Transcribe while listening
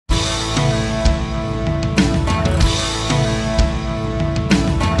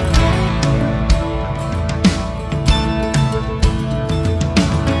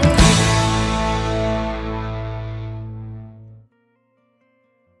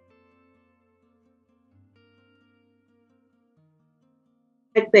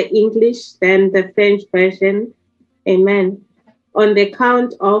Like the English, then the French version. Amen. On the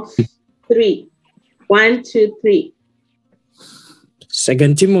count of 3. 1, 2, 3.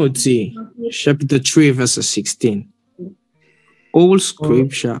 2 Timothy chapter 3 verse 16. All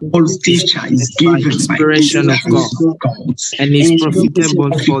scripture is by given by inspiration of God and is profitable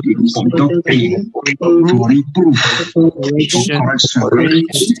for doctrine, to reproof, correction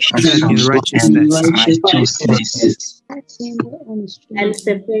correction, in righteousness. And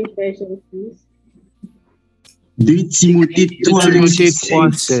the French version, please. 2 Timothée 3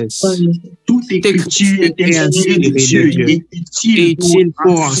 says, toute écriture est inspirée de Dieu et utile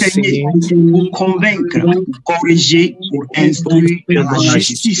pour enseigner, pour convaincre, pour corriger, pour instruire dans la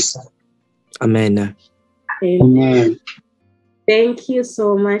justice. Amen. Amen. Thank you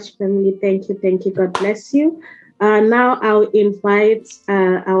so much, family. Thank you. God bless you. Now I'll invite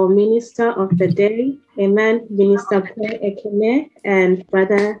our minister of the day, Amen, Minister Claire Ekene and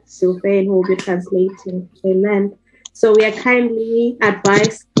Brother Sylvain, who will be translating. Amen. So we are kindly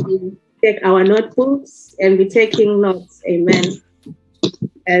advised to take our notebooks and be taking notes. Amen.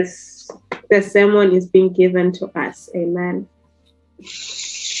 As the sermon is being given to us. Amen.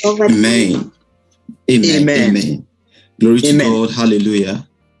 Over Amen. Amen. Glory to God. Hallelujah.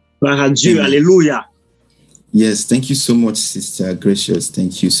 Gloire à Dieu. Alléluia. Yes, thank you so much, Sister Gracious.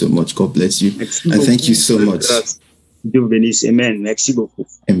 Thank you so much. God bless you. And thank you so much. Dieu bénisse. Amen. Merci beaucoup.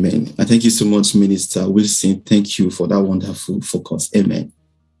 Amen. And thank you so much, Minister Wilson. Thank you for that wonderful focus. Amen.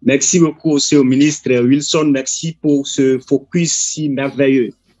 Merci beaucoup aussi au ministre Wilson. Merci pour ce focus si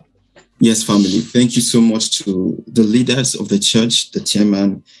merveilleux. Yes, family. Thank you so much to the leaders of the church, the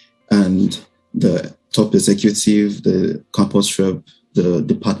chairman, and the top executive, the campus rep, the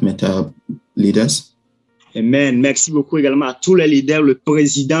departmental leaders. Amen. Merci beaucoup également à tous les leaders, le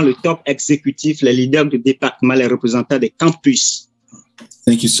président, le top exécutif, les leaders du département, les représentants des campus.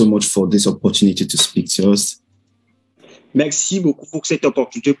 Thank you so much for this opportunity to speak to us. Merci beaucoup pour cette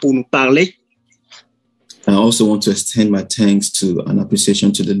opportunité pour nous parler. I also want to extend my thanks to and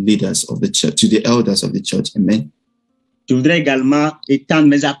appreciation to the leaders of the church, to the elders of the church. Amen. Je voudrais également étendre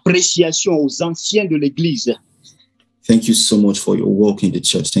mes appréciations aux anciens de l'Église. Thank you so much for your work in the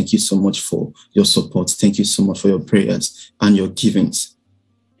church. Thank you so much for your support. Thank you so much for your prayers and your givings.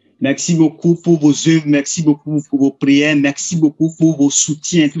 Merci beaucoup pour vos œuvres. Merci beaucoup pour vos prières. Merci beaucoup pour vos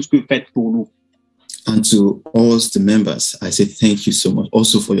soutiens, tout ce que vous faites pour nous. And to all the members, I say thank you so much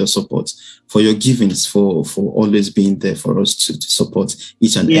also for your support, for your givings, for always being there for us to support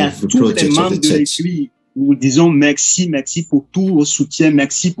each and every project of the church. Nous disons merci pour tout vos soutiens,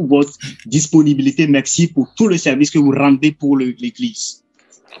 merci pour votre disponibilité, merci pour tout le service que vous rendez pour l'Église.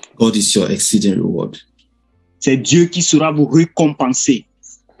 God is your exceeding reward. C'est Dieu qui sera vous récompenser.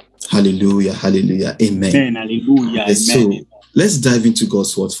 Hallelujah, hallelujah, amen. Amen, hallelujah, amen. So let's dive into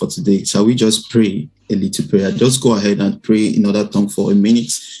God's word for today. Shall we just pray a little prayer? Just go ahead and pray in other tongue for a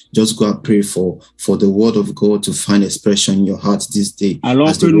minute. Just go and pray for the word of God to find expression in your heart this day. Alors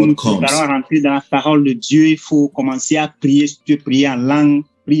as que the nous word comes. allons rentrer dans la parole de Dieu, il faut commencer à prier. Si tu prier en langue,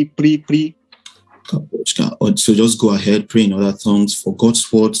 prie. So just go ahead, pray in other tongues for God's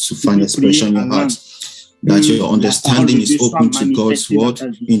word to find expression in your heart. That your understanding is open to God's word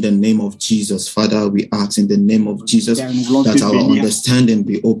in the name of Jesus. Father, we ask in the name of Jesus that our understanding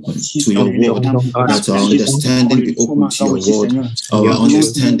be open to your word, that our understanding be open to your word, our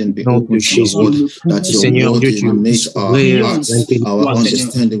understanding be open to your word, that your word illuminates our hearts, our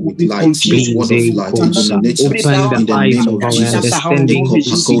understanding with light, the word of light illuminates us in the name of Jesus.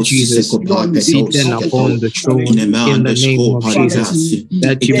 Seated upon the throne in the name of Jesus,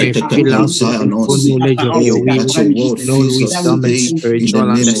 that you may fill us with full knowledge of your will, know wisdom and spiritual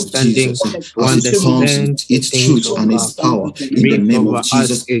understanding, to understand its truth and its power in the name of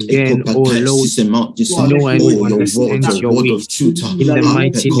Jesus. Again, O Lord, know and understand your will in the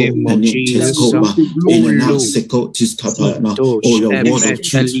mighty name of Jesus. O Lord, your word of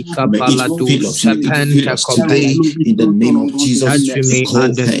truth, may it fill us today in the name of Jesus. That we may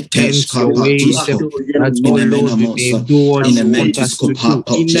understand your ways, that O Lord, we may do what you want us to do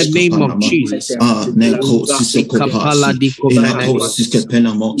in the name of Jesus. Give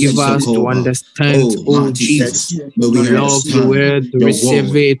us to understand, oh Jesus, to love the word, to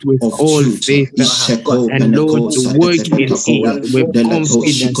receive it with all faith, and Lord, to work in it with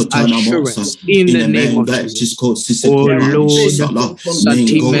confidence, assurance, in the name of Jesus. Oh Lord, that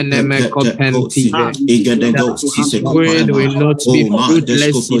word will not be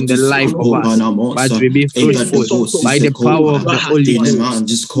fruitless in the life of us, but will be fruitful by the power of the Holy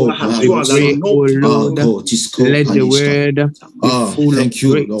Ghost. We pray, oh Lord, let the word be full of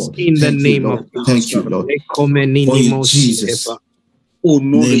grace in the name of Jesus. Thank you, Lord. For Jesus. Au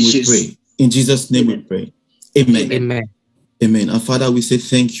nom de Jésus. Pray. In Jesus' name we pray. Amen. Amen. Amen. And Father, we say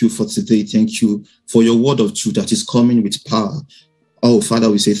thank you for today. Thank you for your word of truth that is coming with power. Oh, Father,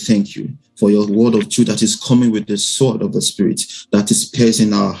 we say thank you for your word of truth that is coming with the sword of the Spirit that is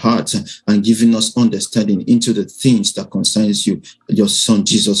piercing our hearts and giving us understanding into the things that concerns you, your Son,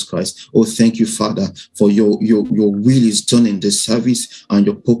 Jesus Christ. Oh, thank you, Father, for your will is done in this service and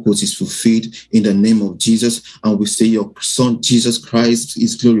your purpose is fulfilled in the name of Jesus. And we say your Son, Jesus Christ,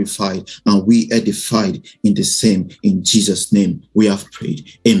 is glorified and we edified in the same. In Jesus' name, we have prayed.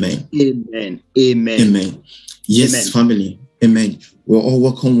 Amen. Amen. Amen. Amen. Yes, Amen. Family. Amen. We're all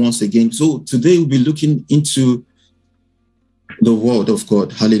welcome once again. So today we'll be looking into the word of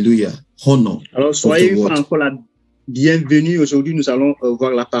God. Hallelujah. Honor. Alors, soyez encore la bienvenue. Aujourd'hui, nous allons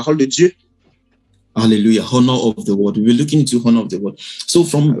voir la parole de Dieu. Hallelujah. Honor of the word. We'll be looking into honor of the word. So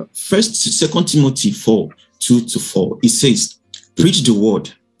from 2 Timothy 4, 2-4, it says, preach the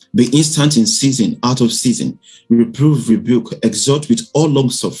word, be instant in season, out of season, reprove, rebuke, exhort with all long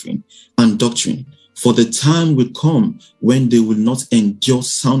suffering and doctrine. For the time will come when they will not endure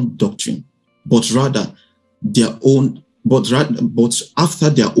sound doctrine, but after their own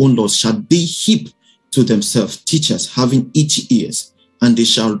laws shall they heap to themselves teachers having itchy ears, and they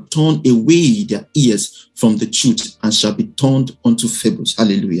shall turn away their ears from the truth and shall be turned unto fables.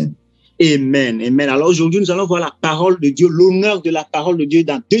 Hallelujah. Amen. Amen. Alors aujourd'hui, nous allons voir la parole de Dieu, l'honneur de la parole de Dieu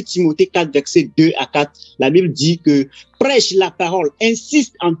dans 2 Timothée 4, versets 2 à 4. La Bible dit que prêche la parole,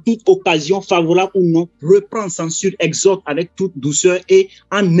 insiste en toute occasion, favorable ou non, reprend, censure, exhorte avec toute douceur et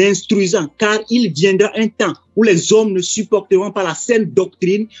en instruisant, car il viendra un temps où les hommes ne supporteront pas la saine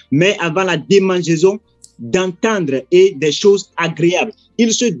doctrine, mais avant la démangeaison d'entendre et des choses agréables.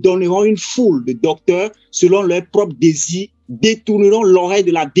 Ils se donneront une foule de docteurs selon leurs propres désirs, détourneront l'oreille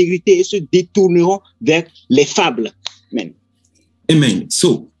de la vérité et se détourneront vers les fables. Amen. Amen.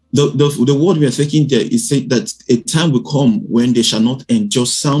 So the word we are taking there is saying that a time will come when they shall not endure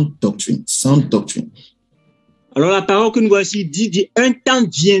sound doctrine. Sound doctrine. Alors la parole que nous voici ici dit un temps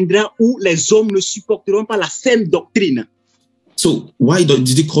viendra où les hommes ne supporteront pas la saine doctrine. So why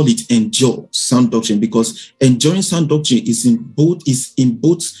did he call it endure sound doctrine? Because enduring sound doctrine is in both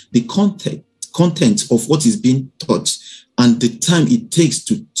the content of what is being taught and the time it takes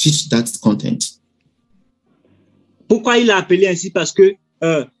to teach that content. Pourquoi il a appelé ainsi? Parce que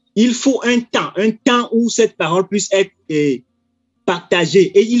il faut un temps où cette parole puisse être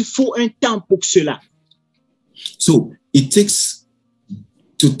partagée, et il faut un temps pour cela. So it takes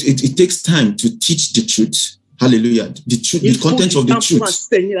time to teach the truth. Hallelujah. The truth, the content of the truth.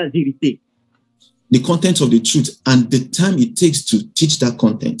 Enseigner la vérité. The content of the truth and the time it takes to teach that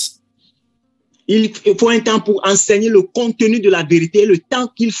content. Il faut un temps pour enseigner le contenu de la vérité, le temps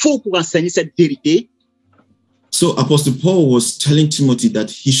qu'il faut pour enseigner cette vérité. So Apostle Paul was telling Timothy that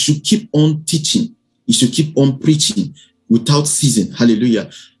he should keep on teaching. He should keep on preaching without ceasing. Hallelujah.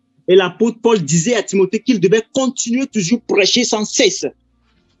 Et l'apôtre Paul disait à Timothée qu'il devait continuer toujours prêcher sans cesse.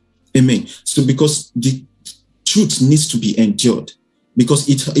 Amen. So because the truth needs to be endured, because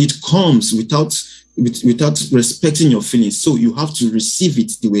it comes without respecting your feelings. So you have to receive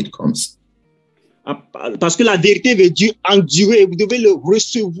it the way it comes. Parce que la vérité veut dire endurer. Vous devez le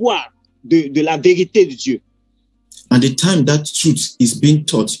recevoir de la vérité de Dieu. And the time that truth is being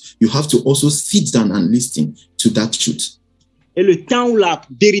taught, you have to also sit down and listen to that truth. Et le temps où la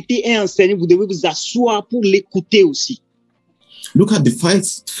vérité est enseignée, vous devez vous asseoir pour l'écouter aussi. Look at the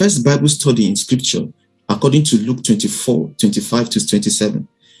first Bible study in Scripture, according to Luke 24, 25-27.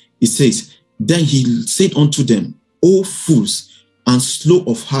 It says, then he said unto them, O fools, and slow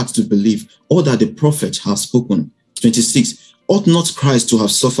of heart to believe all that the prophet has spoken. 26. Ought not Christ to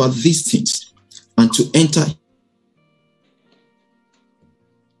have suffered these things and to enter?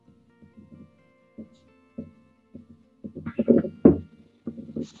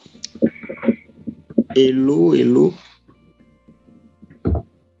 Hello, hello.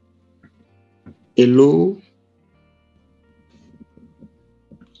 Hello.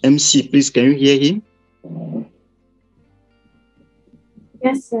 MC, please, can you hear him?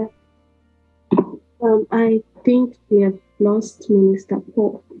 Yes, sir. I think we have lost Minister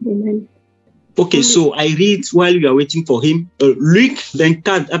Paul. Amen. Okay, so I read while you are waiting for him. Luc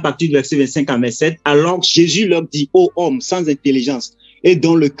 24, à partir du verset 25 à 27. Alors Jésus leur dit, ô homme sans intelligence et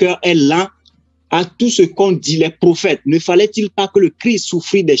dont le cœur est lent à tout ce qu'ont dit les prophètes, ne fallait-il pas que le Christ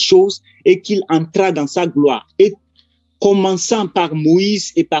souffrit des choses et qu'il entrât dans sa gloire? Et commençant par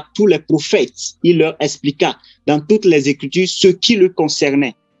Moïse et par tous les prophètes, il leur expliqua dans toutes les Écritures ce qui le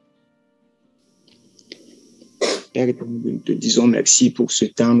concernait. Père éternel, nous te disons merci pour ce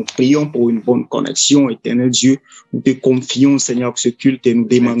temps. Nous prions pour une bonne connexion, éternel Dieu. Nous te confions, Seigneur, ce culte et nous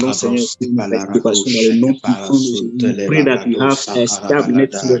demandons, Seigneur, que nous fassions dans le nom puissant de Jésus. Nous pray that you have a stable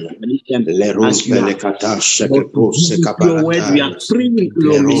network and as you have your word, we are praying,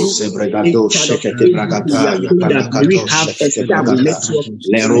 Lord, we have a stable network.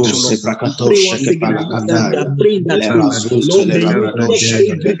 that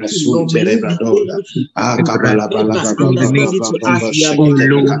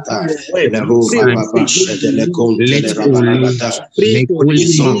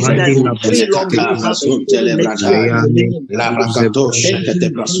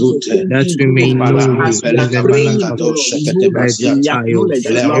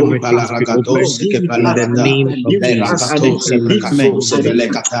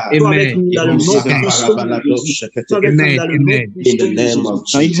we may know in the name of Jesus. Amen. Amen. In the name of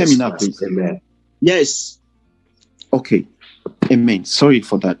Jesus. Can you hear me now, please? Amen. Yes. Okay. Amen. Sorry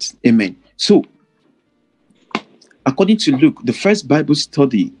for that. Amen. So, according to Luke, the first Bible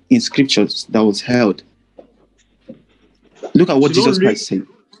study in scriptures that was held, look at what Jesus Christ said.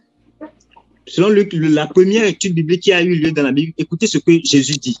 Selon Luc, la première étude biblique qui a eu lieu dans la Bible, écoutez ce que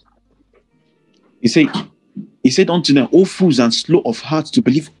Jésus dit. He said unto them, O fools and slow of heart to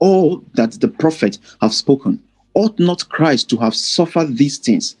believe all that the prophets have spoken. Ought not Christ to have suffered these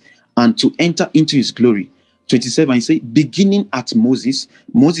things and to enter into his glory? 27, he said, beginning at Moses.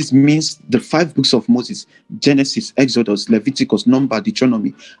 Moses means the 5 books of Moses: Genesis, Exodus, Leviticus, Numbers,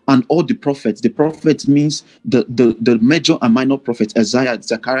 Deuteronomy, and all the prophets. The prophets means the major and minor prophets: Isaiah,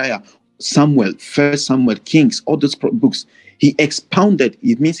 Zechariah, Samuel, First Samuel, Kings, all those books. He expounded,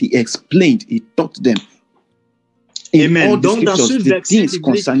 it means he explained, he taught them. Amen. Donc, dans ce verset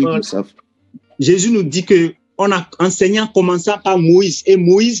Jésus nous dit que on a enseigné en commençant par Moïse. Et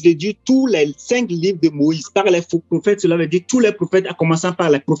Moïse veut dire tous les 5 livres de Moïse. Par les faux prophètes, cela veut dire tous les prophètes, en commençant par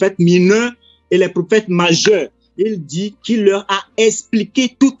les prophètes mineurs et les prophètes majeurs. Il dit qu'il leur a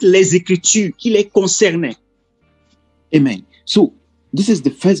expliqué toutes les écritures qui les concernaient. Amen. So, this is the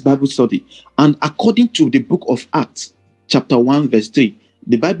first Bible study. And according to the book of Acts, chapter 1, verse 3,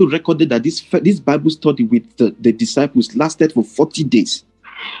 the Bible recorded that this Bible study with the disciples lasted for 40 days.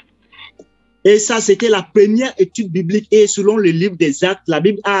 Et ça, c'était la première étude biblique. Et selon le livre des Actes, la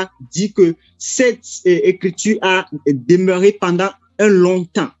Bible a dit que cette écriture a demeuré pendant un long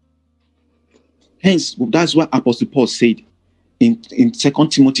temps. Hence, that's what Apostle Paul said in 2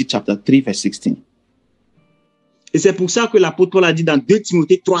 Timothy chapter 3, verse 16. Et c'est pour ça que l'apôtre Paul a dit dans 2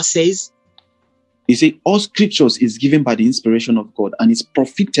 Timothée 3:16. He said, all scriptures is given by the inspiration of God and is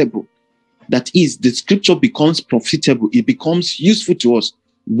profitable. That is, the scripture becomes profitable. It becomes useful to us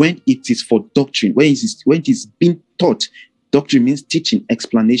when it is for doctrine, when it is being taught. Doctrine means teaching,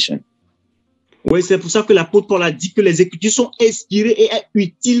 explanation. Oui, c'est pour ça que l'apôtre Paul a dit que les Écritures sont inspirées et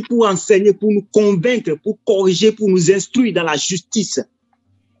utiles pour enseigner, pour nous convaincre, pour corriger, pour nous instruire dans la justice.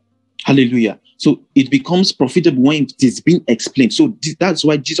 Hallelujah. So it becomes profitable when it is being explained. So that's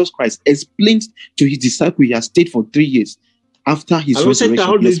why Jesus Christ explained to his disciples. He has stayed for 3 years after his Alors cette resurrection.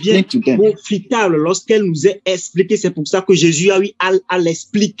 parole devient profitable lorsqu'elle nous est expliquée. C'est pour ça que Jésus a eu à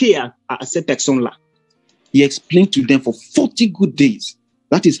l'expliquer à ces personnes-là. He explained to them for 40 good days.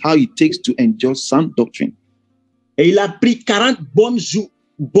 That is how it takes to endure sound doctrine. Et il a pris 40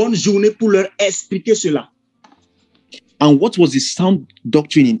 bonnes journées pour leur expliquer cela. And what was the sound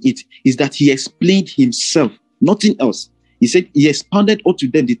doctrine in it is that he explained himself, nothing else. He said he expounded unto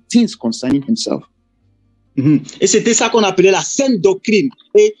them the things concerning himself. Et c'était ça qu'on appelait la sainte doctrine.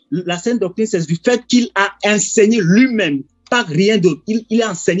 Et la sainte doctrine, c'est du fait qu'il a enseigné lui-même, pas rien d'autre. Il a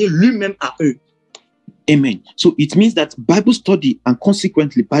enseigné lui-même à eux. Amen. So it means that Bible study and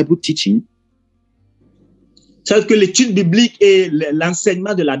consequently Bible teaching, c'est que l'étude biblique et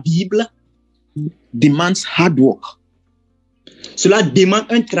l'enseignement de la Bible demands hard work. Cela demande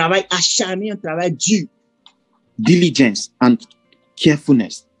un travail acharné, un travail dur. Diligence and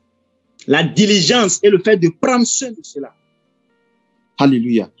carefulness. La diligence et le fait de prendre soin de cela.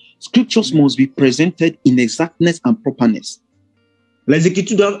 Hallelujah. Scriptures must be presented in exactness and properness. Les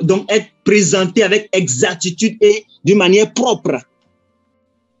Écritures doivent donc être présentées avec exactitude et d'une manière propre.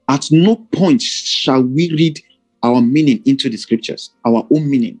 At no point shall we read our meaning into the scriptures, our own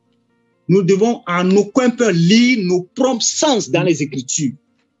meaning. Nous devons en aucun point lire nos propres sens dans les Écritures.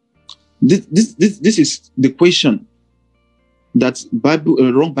 This is the question that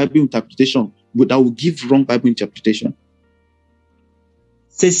wrong Bible interpretation that will give wrong Bible interpretation.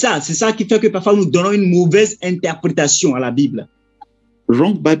 C'est ça qui fait que parfois nous donnons une mauvaise interprétation à la Bible.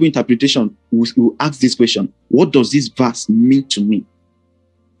 Wrong Bible interpretation will ask this question: what does this verse mean to me?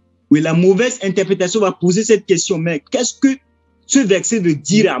 Oui, la mauvaise interprétation va poser cette question, mais qu'est-ce que ce verset veut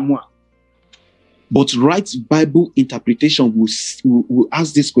dire à moi? But right Bible interpretation will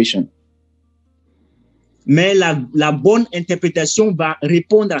ask this question. Mais la bonne interprétation va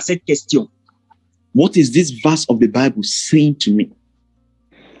répondre à cette question. What is this verse of the Bible saying to me?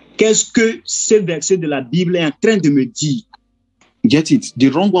 Qu'est-ce que ce verset de la Bible est en train de me dire? Get it? The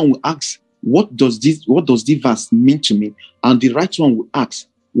wrong one will ask, what does this verse mean to me? And the right one will ask,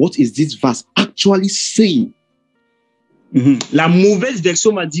 what is this verse actually saying? La mauvaise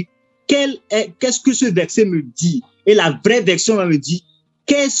version m'a dit, qu'est-ce que ce verset me dit? Et la vraie version va me dire,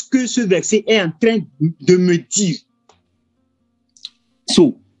 qu'est-ce que ce verset est en train de me dire?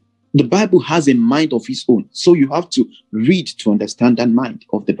 So, the Bible has a mind of its own. So you have to read to understand that mind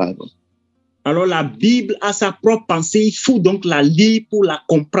of the Bible. Alors la Bible a sa propre pensée, il faut donc la lire pour la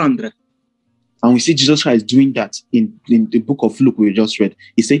comprendre. And we see Jesus Christ doing that in the book of Luke we just read.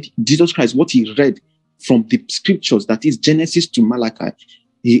 He said, Jesus Christ, what he read from the scriptures, that is Genesis to Malachi,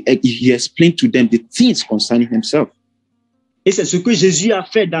 he explained to them the things concerning himself. Et c'est ce que Jésus a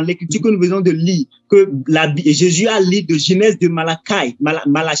fait dans l'écriture que nous venons de lire, que Jésus a lu de Genèse de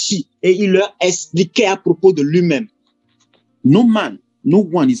Malachie, et il leur expliquait à propos de lui-même. No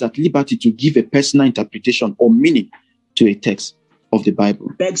one is at liberty to give a personal interpretation or meaning to a text of the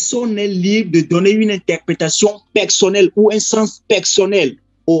Bible. Personne n'est libre de donner une interprétation personnelle ou un sens personnel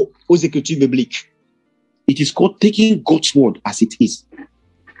aux écritures bibliques. It is called taking God's word as it is.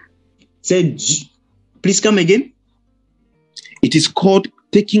 Please come again. It is called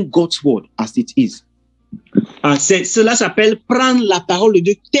taking God's word as it is. Cela s'appelle prendre la parole de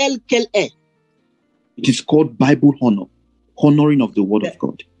Dieu telle qu'elle est. It is called Bible honor, honoring of the word of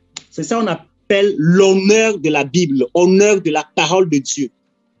God. C'est ça qu'on appelle l'honneur de la Bible, honneur de la parole de Dieu.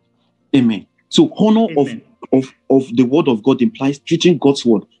 Amen. So honor of the word of God implies treating God's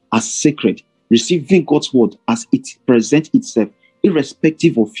word as sacred, receiving God's word as it presents itself,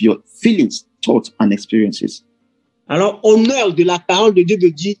 irrespective of your feelings, thoughts, and experiences. Alors, honneur de la parole de Dieu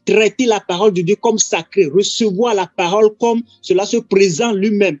veut dire traiter la parole de Dieu comme sacrée, recevoir la parole comme cela se présente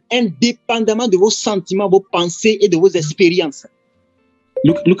lui-même, indépendamment de vos sentiments, vos pensées et de vos expériences.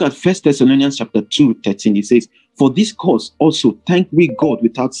 Look at 1 Thessalonians chapter 2:13. It says, "For this cause also thank we God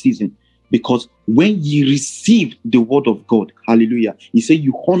without ceasing, because when ye received the word of God," hallelujah, he said,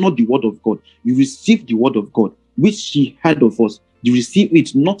 you honor the word of God, you received the word of God, which ye heard of us, you receive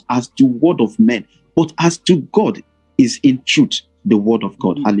it not as the word of men, but as to God is in truth the word of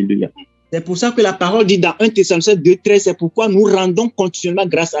God. Hallelujah. C'est pour ça que la parole dit dans 1 Thessaloniciens 2:13, c'est pourquoi nous rendons continuellement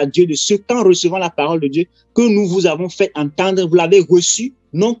grâce à Dieu de ce qu'en recevant la parole de Dieu que nous vous avons fait entendre, vous l'avez reçue,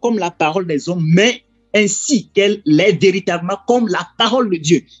 non comme la parole des hommes, mais ainsi qu'elle l'est véritablement comme la parole de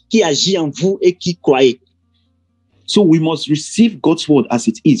Dieu qui agit en vous et qui croyez. So we must receive God's word as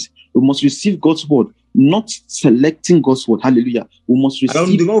it is. We must receive God's word, not selecting God's word. Hallelujah. We must receive Alors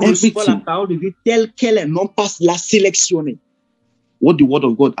nous devons recevoir la everything. parole de Dieu telle qu'elle est, non pas la sélectionner. What the word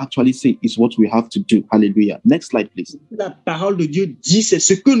of God actually says is what we have to do. Hallelujah. Next slide, please. La parole de Dieu dit, c'est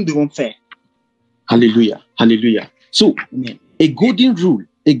ce que nous devons faire. Hallelujah. Hallelujah. So a golden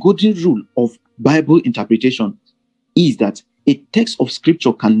rule of Bible interpretation is that a text of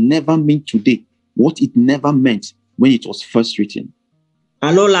scripture can never mean today what it never meant when it was first written.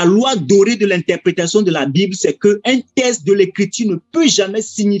 Alors, la loi dorée de l'interprétation de la Bible, c'est qu'un texte de l'écriture ne peut jamais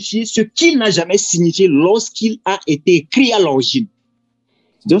signifier ce qu'il n'a jamais signifié lorsqu'il a été écrit à l'origine.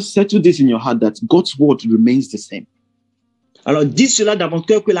 Just settle this in your heart that God's word remains the same. Alors, dis cela dans votre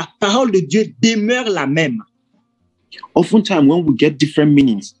cœur que la parole de Dieu demeure la même. Oftentimes, when we get different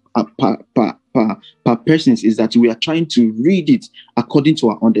meanings per persons, is that we are trying to read it according to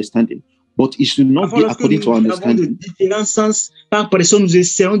our understanding. But it should not be according to our understanding. Différents sens, par personne, nous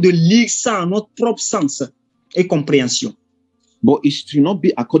essayons de lire ça en notre propre sens et compréhension. But it should not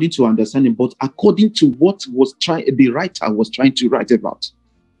be according to our understanding, but according to what the writer was trying to write about.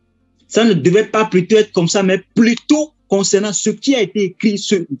 Ça ne devait pas plutôt être comme ça, mais plutôt concernant ce qui a été écrit,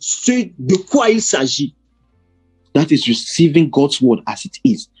 ce de quoi il s'agit. That is receiving God's word as it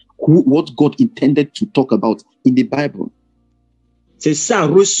is, what God intended to talk about in the Bible. C'est ça,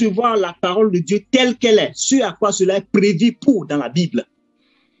 recevoir la parole de Dieu telle qu'elle est, ce à quoi cela est prévu pour dans la Bible.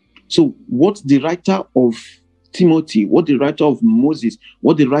 So what the writer of Timothy, what the writer of Moses,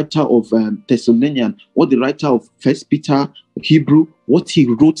 what the writer of Thessalonians, what the writer of First Peter, Hebrew, what he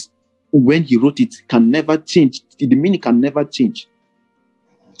wrote when he wrote it can never change. The meaning can never change.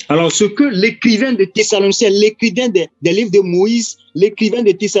 Alors, ce que l'écrivain de Thessaloniciens, l'écrivain des livres de Moïse, l'écrivain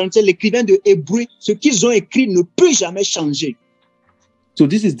de Thessaloniciens, l'écrivain de Hébreu, ce qu'ils ont écrit ne peut jamais changer. So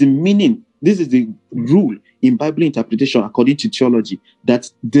this is the meaning this is the rule in Bible interpretation according to theology,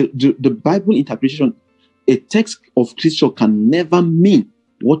 that the Bible interpretation, a text of scripture can never mean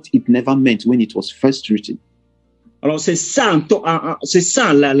what it never meant when it was first written. Alors c'est ça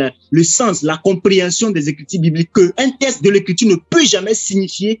le sens, la compréhension des écritures bibliques, qu'un texte de l'écriture ne peut jamais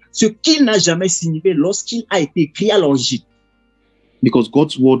signifier ce qu'il n'a jamais signifié lorsqu'il a été écrit à l'origine. Because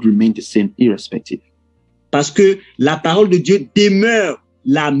God's word remains the same irrespective. Parce que la parole de Dieu demeure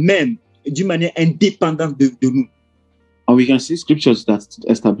la même d'une manière indépendante de nous. And we can see scriptures that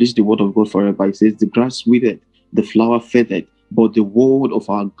establish the word of God forever. It says, the grass withered, the flower faded, but the word of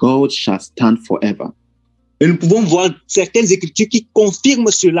our God shall stand forever. Et nous pouvons voir certaines écritures qui confirment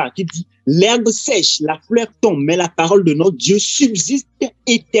cela, qui dit, l'herbe sèche, la fleur tombe, mais la parole de notre Dieu subsiste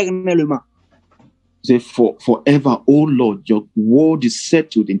éternellement. Say, forever, O Lord, your word is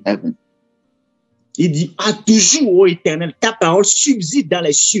settled in heaven. Il dit, à toujours, ô éternel, ta parole subsiste dans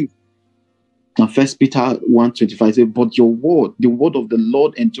les cieux. And 1 Peter 1:25 says, but your word, the word of the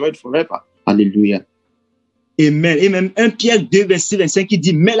Lord endured forever. Hallelujah. Amen. Et même 1 Pierre 2, verset 25, qui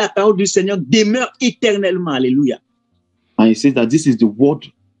dit, mais la parole du Seigneur demeure éternellement. Alléluia. And it says that this is the word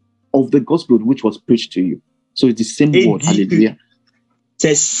of the gospel which was preached to you. So it's the same word. Hallelujah.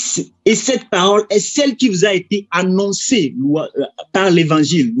 Et cette parole est celle qui vous a été annoncée par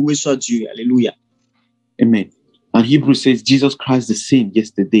l'évangile. Loué soit Dieu. Alléluia. Amen. And Hebrews says, Jesus Christ the same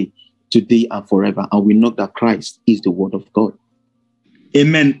yesterday, today and forever. And we know that Christ is the word of God.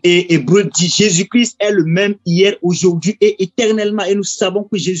 Amen. Et Hébreu dit, Jésus-Christ est le même hier, aujourd'hui et éternellement. Et nous savons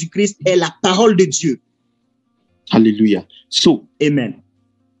que Jésus-Christ est la parole de Dieu. Hallelujah. So, amen.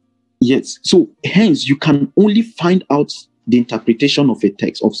 Yes. So, hence, you can only find out the interpretation of a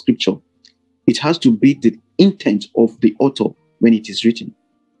text of scripture. It has to be the intent of the author when it is written.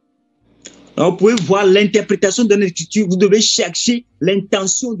 Alors, vous pouvez voir l'interprétation d'une écriture. Vous devez chercher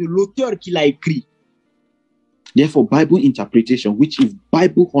l'intention de l'auteur qui l'a écrit. Therefore, Bible interpretation, which is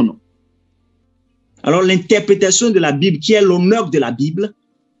Bible honor. Alors, l'interprétation de la Bible, qui est l'honneur de la Bible,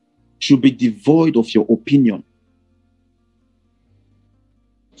 should be devoid of your opinion.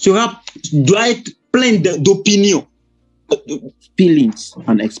 Doit être plein d'opinions. Feelings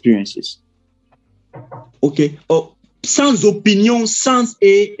and experiences. OK. Oh, sans opinion, sens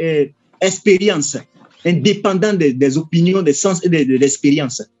et expérience. Indépendant des opinions, des sens et de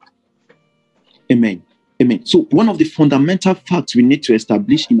l'expérience. Amen. Amen. So one of the fundamental facts we need to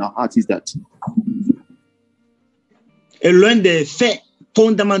establish in our hearts is that. Et l'un des faits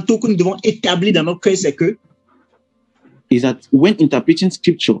fondamentaux que nous devons établir dans notre cœur, c'est que. Is that when interpreting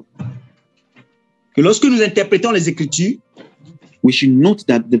scripture. Que lorsque nous interprétons les Écritures. We should note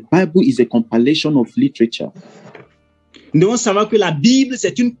that the Bible is a compilation of literature. Nous devons savoir que la Bible,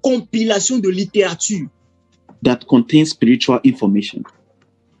 c'est une compilation de littérature. That contains spiritual information.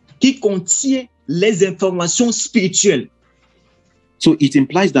 Qui contient les informations spirituelles. So it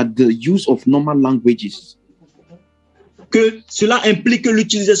implies that the use of normal languages. Que cela implique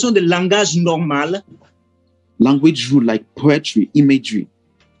l'utilisation de langage normal. Language rule like poetry, imagery,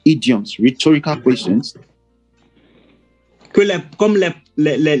 idioms, rhetorical questions. Que comme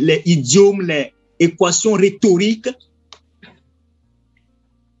les idiomes, les équations rhétoriques.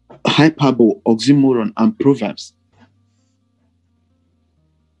 Hyperbole, oxymoron, and proverbs.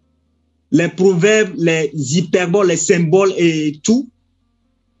 Les proverbes, les hyperboles, les symboles et tout.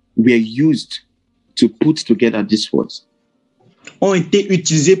 Were used to put together these words. Ont été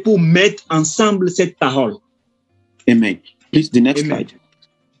utilisés pour mettre ensemble cette parole. Amen. Please, the next slide.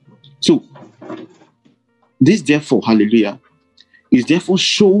 So, this therefore, hallelujah, is therefore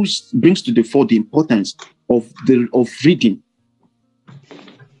brings to the fore the importance of reading.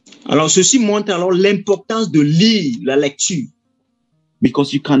 Alors, ceci montre alors l'importance de lire la lecture.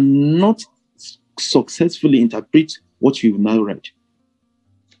 Because you cannot successfully interpret what you've now read.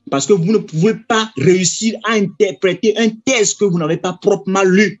 Parce que vous ne pouvez pas réussir à interpréter un texte que vous n'avez pas proprement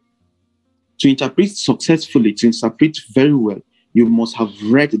lu. To interpret successfully, to interpret very well, you must have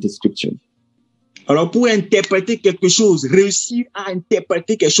read the scripture. Alors, pour interpréter quelque chose, réussir à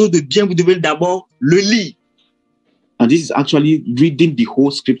interpréter quelque chose de bien, vous devez d'abord le lire. And this is actually reading the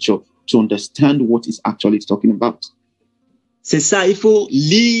whole scripture to understand what it's actually talking about. C'est ça, il faut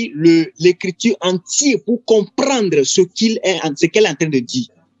lire l'écriture entière pour comprendre ce qu'elle est en train de dire.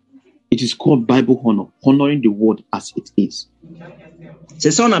 It is called Bible honor, honoring the word as it is.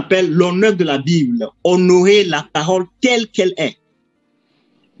 C'est ça qu'on appelle l'honneur de la Bible, honorer la parole telle qu'elle est.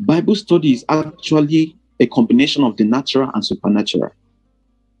 Bible study is actually a combination of the natural and supernatural.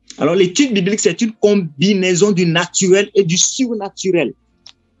 Alors l'étude biblique, c'est une combinaison du naturel et du surnaturel.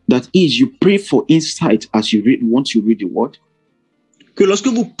 That is, you pray for insight as you read once you read the word. que lorsque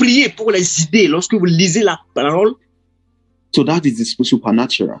vous priez pour les idées, lorsque vous lisez la parole, so that is the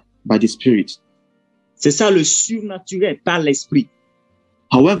supernatural by the Spirit. C'est ça le surnaturel par l'esprit.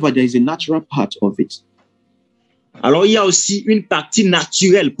 However, there is a natural part of it. Alors il y a aussi une partie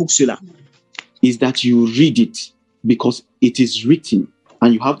naturelle pour cela. Is that you read it because it is written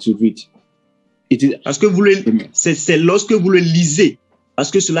and you have to read. It is, parce que c'est lorsque vous le lisez, parce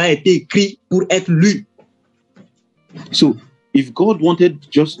que cela a été écrit pour être lu. So, if God wanted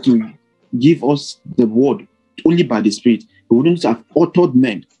just to give us the word only by the Spirit, He wouldn't have authored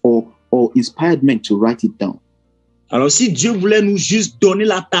men or inspired men to write it down. Alors, si Dieu voulait nous juste donner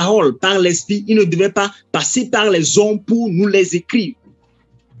la parole par l'Esprit, il ne devait pas passer par les hommes pour nous les écrire.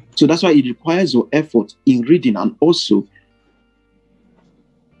 So that's why it requires your effort in reading and also.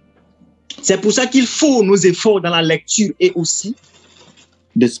 C'est pour ça qu'il faut nos efforts dans la lecture et aussi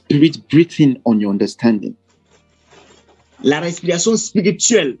the Spirit breathing on your understanding. La respiration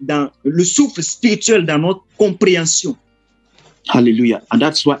spirituelle, dans le souffle spirituel dans notre compréhension. Hallelujah. And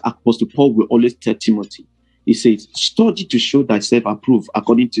that's why Apostle Paul will always tell Timothy, he says, study to show thyself approved,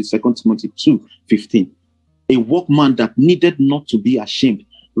 according to 2 Timothy 2:15. A workman that needed not to be ashamed,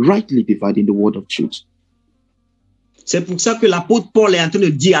 rightly dividing the word of truth. C'est pour ça que l'apôtre Paul est en train de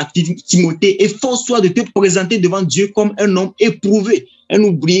dire à Timothée, efforce-toi de te présenter devant Dieu comme un homme éprouvé, un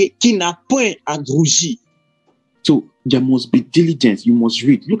ouvrier qui n'a point à rougir. So there must be diligence. You must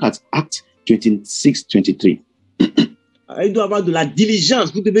read. Look at Acts 26:23. Il doit y avoir de la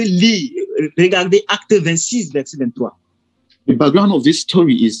diligence. Vous devez lire. Regardez Acte 26, verset 23. The background of this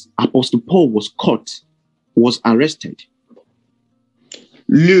story is Apostle Paul was caught, was arrested.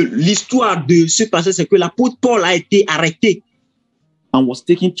 L'histoire de ce passage, c'est que l'apôtre Paul a été arrêté. And was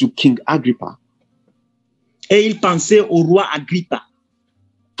taken to King Agrippa. Et il pensait au roi Agrippa.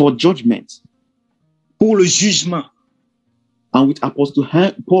 For judgment. Pour le jugement. And with Apostle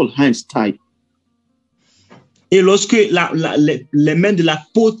Paul hands tied. Et lorsque les mains de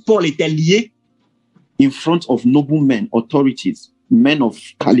l'apôtre Paul étaient liées, in front of noblemen, authorities, men of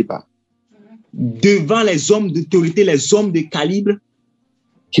caliber, devant les hommes d'autorité, les hommes de calibre,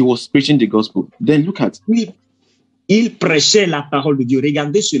 he was preaching the gospel. Then look at. Il prêchait la parole de Dieu.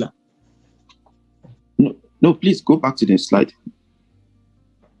 Regardez cela. No, please go back to the slide.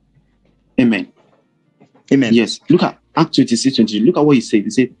 Amen. Amen. Yes, look at Acts 26:20. Look at what he said. He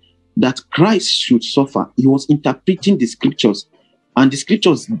said that Christ should suffer. He was interpreting the scriptures. And the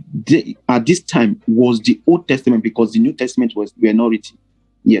scriptures at this time was the Old Testament because the New Testament were not written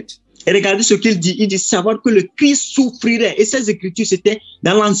yet. Et regardez ce qu'il dit. Il dit savoir que le Christ souffrirait. Et ces écritures, c'était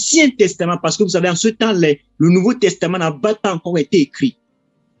dans l'Ancien Testament. Parce que vous savez, en ce temps, le Nouveau Testament n'a pas encore été écrit.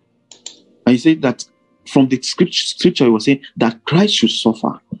 And he said that from the scripture, he was saying that Christ should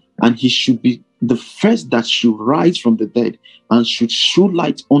suffer. And he should be the first that should rise from the dead and should show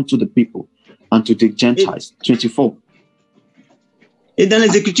light unto the people and to the Gentiles. 24. Et dans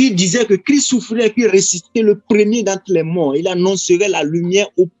les Écritures, il disait que Christ souffrirait puis ressusciterait le premier d'entre les morts. Il annoncerait la lumière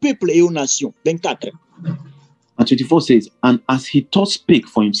au peuple et aux nations. 24. And 24 says, and as he thought spake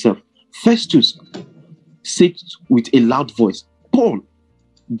for himself, Festus said with a loud voice, Paul,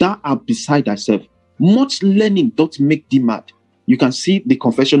 thou art beside thyself. Much learning doth make thee mad. You can see the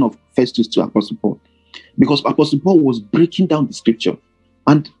confession of Festus to Apostle Paul. Because Apostle Paul was breaking down the scripture.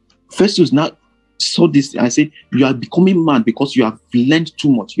 And Festus now saw this. I said, you are becoming mad because you have learned too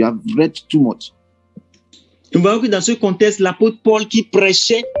much. You have read too much. Nous voyons que dans ce contexte, l'apôtre Paul qui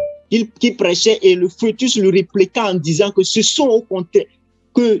prêchait et le Festus lui répliqua en disant que ce sont au contraire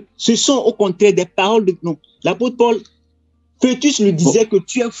des paroles de non. L'apôtre Paul, Festus lui disait que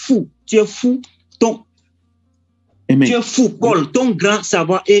tu es fou, tu es fou, Paul, ton grand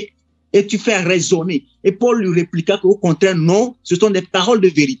savoir et tu fais raisonner. Et Paul lui répliqua qu'au contraire, non, ce sont des paroles de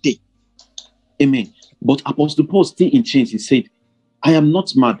vérité. Amen. But Apostle Paul, still in chains, he said, I am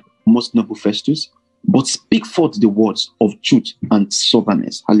not mad, most noble Festus, but speak forth the words of truth and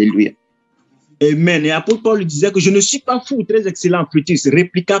soberness. Hallelujah. Amen. Et apôtre Paul lui disait que je ne suis pas fou, très excellent, Festus,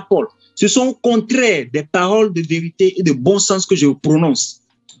 répliqua Paul. Ce sont au contraire des paroles de vérité et de bon sens que je prononce.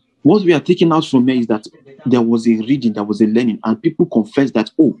 What we are taking out from here is that there was a reading, there was a learning, and people confess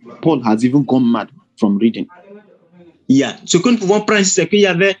that, oh, Paul has even gone mad from reading. Yeah. Ce que nous pouvons prendre, c'est qu'il y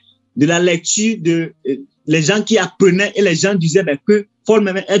avait de la lecture, les gens qui apprenaient et les gens disaient que Paul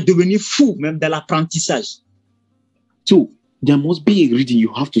même est devenu fou, même dans l'apprentissage. So, there must be a reading.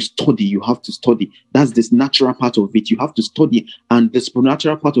 You have to study. You have to study. That's the natural part of it. You have to study. And the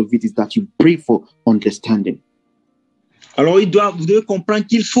supernatural part of it is that you pray for understanding. Alors, vous devez comprendre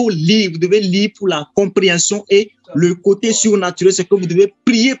qu'il faut lire. Vous devez lire pour la compréhension et le côté surnaturel, c'est que vous devez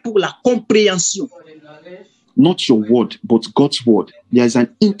prier pour la compréhension. not your word, but God's word. There's an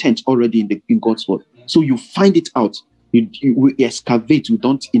intent already in God's word. So you find it out. We excavate, we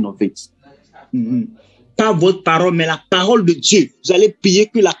don't innovate. Pas votre parole, mais la parole de Dieu. Vous allez prier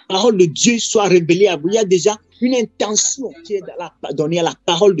que la parole de Dieu soit révélée à vous. Il y a déjà une intention qui est donnée à la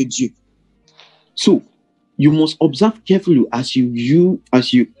parole de Dieu. So you must observe carefully as you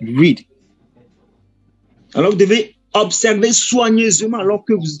read. Alors vous devez observer soigneusement alors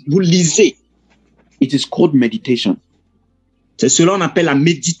que vous lisez. It is called meditation. C'est cela qu'on appelle la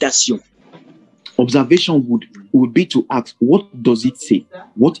méditation. Observation would be to ask, what does it say?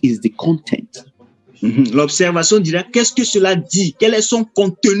 What is the content? L'observation dira, qu'est-ce que cela dit? Quel est son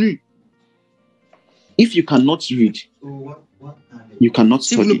contenu? If you cannot read, you cannot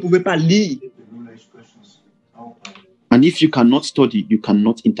si vous ne study. pouvez pas lire, And if you cannot study, you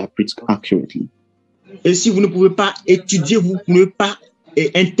cannot interpret accurately. et si vous ne pouvez pas étudier, vous ne pouvez pas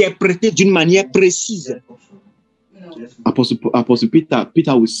interpréter d'une manière précise. Apostle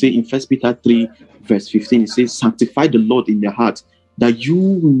Peter will say in 1 Peter 3 verse 15, he says, sanctify the Lord in your heart, that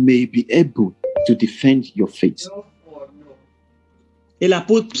you may be able to defend your faith. Et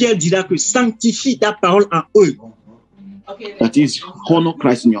l'apôtre Pierre dira que sanctifie ta parole en eux. That is, honor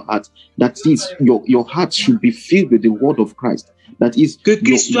Christ in your heart. That is, your heart should be filled with the word of Christ. That is, que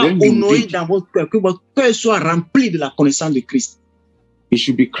Christ soit honoré dans votre cœur, que votre cœur soit rempli de la connaissance de Christ. It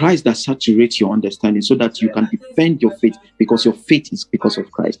should be Christ that saturates your understanding so that you can defend your faith, because your faith is because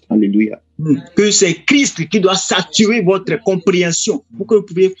of Christ. Hallelujah. Que c'est Christ qui doit saturer votre compréhension pour que vous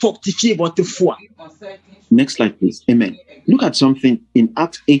puissiez fortifier votre foi. Next slide, please. Amen. Look at something in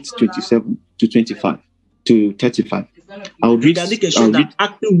Acts 8:27 to 25 to 35. Regardez quelque chose dans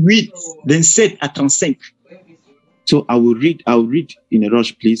Acte 8, 27 à 35. So I will read in a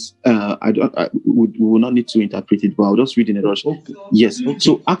rush, please. We will not need to interpret it, but I'll just read in a rush. Okay. Yes. Okay.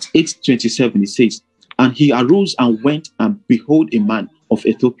 So Acts 8:27, it says, and he arose and went, and behold, a man of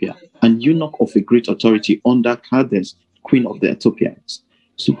Ethiopia, an eunuch of a great authority under Candace, queen of the Ethiopians,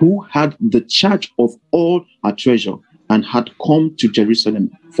 so who had the charge of all her treasure, and had come to Jerusalem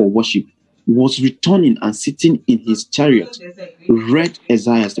for worship, was returning and sitting in his chariot, read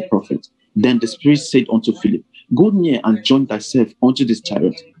Isaiah the prophet. Then the Spirit said unto Philip, go near and join thyself unto this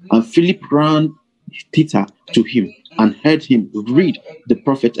chariot. And Philip ran thither to him, and heard him read the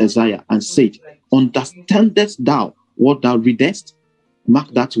prophet Isaiah, and said, understandest thou what thou readest?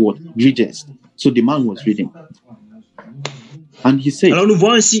 Mark that word, readest. So the man was reading. And he said, alors nous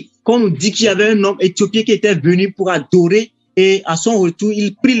voyons ici, quand on nous dit qu'il y avait un homme éthiopien qui était venu pour adorer, et à son retour,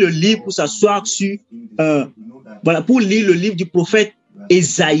 il prit le livre pour s'asseoir sur, voilà, pour lire le livre du prophète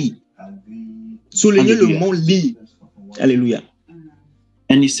Ésaïe. Souligner le mot lire. Alléluia.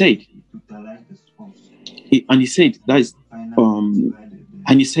 And he said,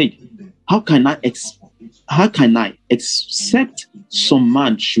 how can I except some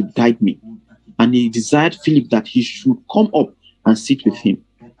man should guide me? And he desired Philip that he should come up and sit with him.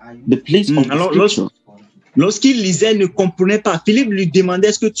 The place of the scripture. Lorsqu'il lisait, ne comprenait pas. Philippe lui demandait,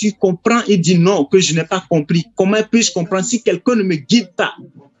 est-ce que tu comprends? Il dit non, que je n'ai pas compris. Comment puis-je comprendre si quelqu'un ne me guide pas?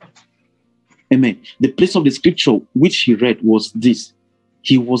 Amen. The place of the scripture which he read was this.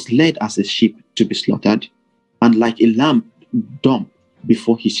 He was led as a sheep to be slaughtered, and like a lamb dumb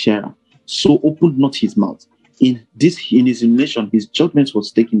before his shearer, so opened not his mouth. In his nation, his judgment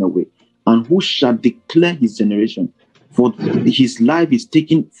was taken away. And who shall declare his generation? For his life is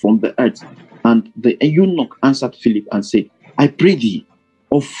taken from the earth. And the eunuch answered Philip and said, I pray thee,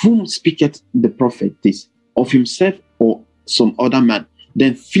 of whom speaketh the prophet this? Of himself or some other man?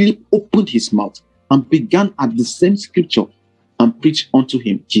 Then Philip opened his mouth and began at the same scripture and preached unto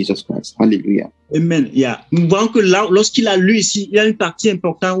him Jesus Christ. Hallelujah. Amen. Yeah. Nous voyons que là, lorsqu'il a lu ici, il y a une partie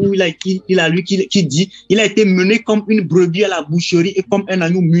importante où il a lu qui dit, il a été mené comme une brebis à la boucherie et comme un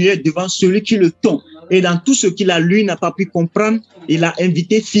agneau muet devant celui qui le tond. Et dans tout ce qu'il a lu, il n'a pas pu comprendre. Il a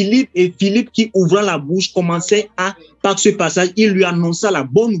invité Philippe, et Philippe, qui ouvra la bouche, commençait par ce passage, il lui annonça la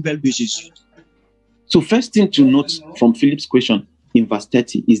bonne nouvelle de Jésus. So first thing to note from Philip's question in verse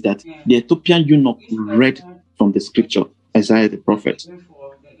 30 is that the Ethiopian eunuch read from the scripture, Isaiah the prophet.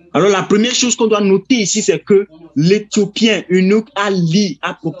 Alors la première chose qu'on doit noter ici, c'est que l'Éthiopien eunuque a lu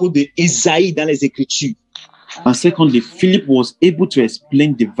à propos de Ésaïe dans les Écritures. And secondly, Philip was able to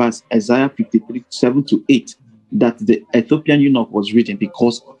explain the verse Isaiah 53, 7 to 8 that the Ethiopian eunuch was reading,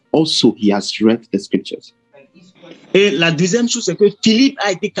 because also he has read the scriptures. Et la deuxième chose, c'est que Philippe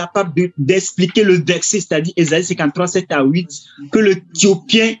a été capable d'expliquer le verset, c'est-à-dire Ésaïe 53, 7 à 8, que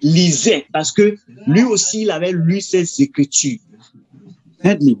l'Éthiopien lisait, parce que lui aussi, il avait lu ces Écritures.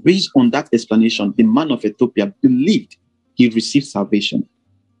 Thirdly, based on that explanation, the man of Ethiopia believed he received salvation.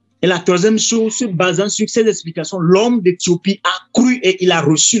 Et la troisième chose, se basant sur ces explications, l'homme d'Éthiopie a cru et il a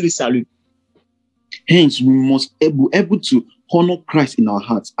reçu le salut. Hence, we must be able to honor Christ in our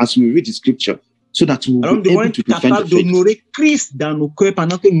hearts as we read the scripture, so that we will be able to defend the faith. D'honorer Christ dans nos cœurs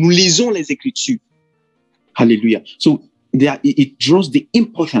pendant que nous lisons les Écritures. Hallelujah. So it draws the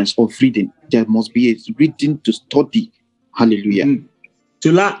importance of reading. There must be a reading to study. Hallelujah.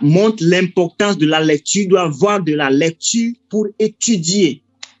 Cela montre l'importance de la lecture. Il doit avoir de la lecture pour étudier.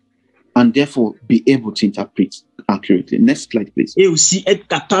 And therefore be able to interpret accurately. Next slide, please. Et aussi être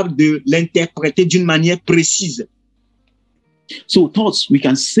capable de l'interpréter d'une manière précise. So thus, we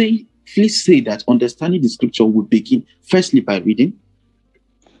can safely say that understanding the scripture will begin firstly by reading.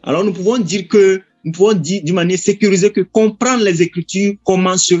 Alors nous pouvons dire d'une manière sécurisée que comprendre les Écritures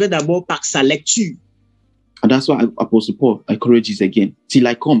commencerait d'abord par sa lecture. And that's why Apostle Paul encourages again, till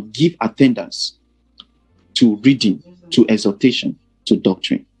I come, give attendance to reading, to exhortation, to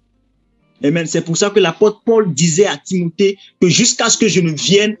doctrine. Amen. C'est pour ça que l'apôtre Paul disait à Timothée que jusqu'à ce que je ne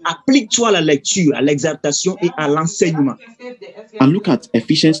vienne, applique-toi à la lecture, à l'exaltation et à l'enseignement. And look at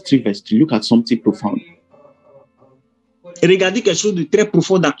Ephesians 3 verse 3. Look at something profound. Et regardez quelque chose de très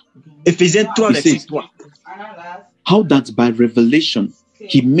profond dans Ephésiens 3 verset 3. How that by revelation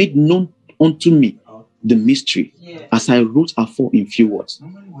he made known unto me the mystery, as I wrote afore in few words.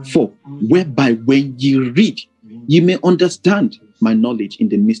 For whereby when ye read, ye may understand my knowledge in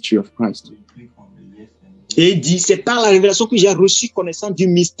the mystery of Christ. Et il dit, c'est par la révélation que j'ai reçu connaissance du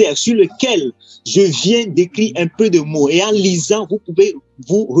mystère sur lequel je viens d'écrire un peu de mots. Et en lisant, vous pouvez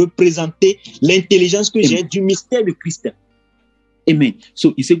vous représenter l'intelligence que j'ai du mystère de Christ. Amen.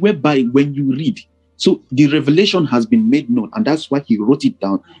 So he said, whereby when you read, so the revelation has been made known, and that's why he wrote it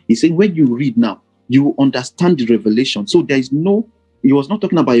down. He said, when you read now, you understand the revelation. So there is no, he was not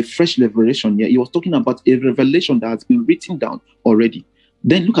talking about a fresh revelation here. He was talking about a revelation that has been written down already.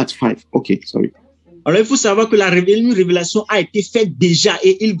 Then look at 5. Okay, sorry. Alors, il faut savoir que une révélation a été faite déjà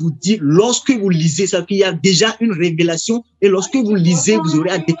et il vous dit, lorsque vous lisez, ça veut dire qu'il y a déjà une révélation et lorsque vous lisez, vous aurez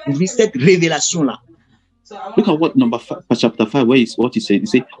à découvrir cette révélation-là. Look at what chapter 5, where is what he said. He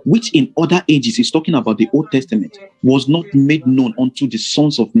said, which in other ages, he's talking about the Old Testament, was not made known unto the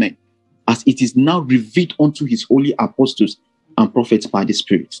sons of men, as it is now revealed unto his holy apostles and prophets by the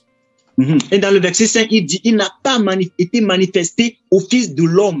Spirit. Et dans le verset 5, il dit, il n'a pas été manifesté au Fils de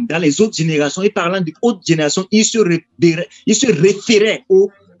l'homme dans les autres générations. Et parlant de haute génération, il se référait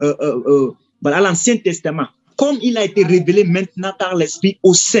à l'Ancien Testament, comme il a été révélé maintenant par l'Esprit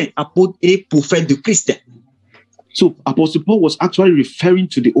aux saints, apôtres et prophètes de Christ. So Apostle Paul was actually referring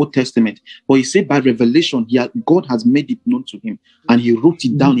to the Old Testament, but he said by revelation, God has made it known to him, and he wrote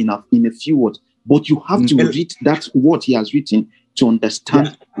it down in a few words. But you have to read that what he has written to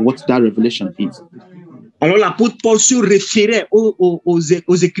understand what that revelation is. Alors l'apôtre Paul se référait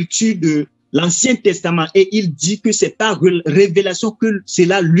aux Écritures de l'Ancien Testament et il dit que c'est par révélation que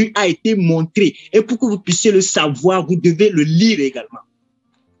cela lui a été montré. Et pour que vous puissiez le savoir, vous devez le lire également.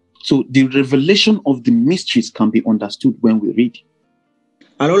 So the revelation of the mysteries can be understood when we read.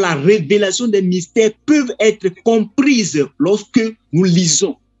 Alors la révélation des mystères peuvent être comprises lorsque nous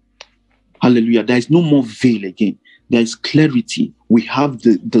lisons. Hallelujah. There is no more veil again. There is clarity. We have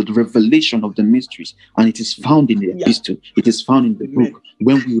the revelation of the mysteries, and it is found in the epistle. It is found in the book.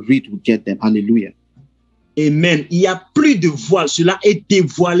 When we read, we get them. Hallelujah. Amen. Il n'y a plus de voile. Cela est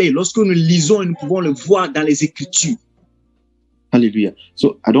dévoilé. Lorsque nous lisons, nous pouvons le voir dans les Écritures. Hallelujah.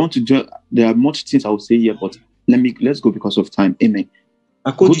 So I don't want to do, there are much things I will say here, but let's go because of time. Amen.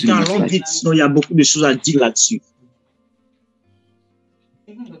 À cause du temps, allons vite, sinon il y a beaucoup de choses à dire là-dessus.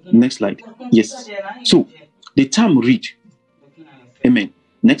 Next slide. Yes. So the term read. Amen.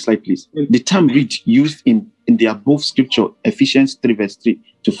 Next slide, please. The term read used in the above scripture, Ephesians 3 verse 3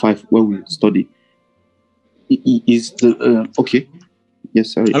 to 5, where we study, is the okay.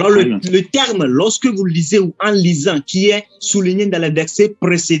 Yes, sorry. Alors le terme, lorsque vous lisez ou en lisant, qui est souligné dans le verset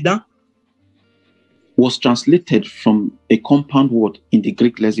précédent, was translated from a compound word in the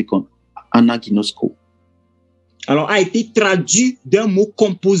Greek lexicon, anaginosko. Alors a été traduit d'un mot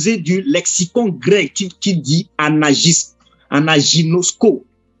composé du lexicon grec qui dit anaginosko.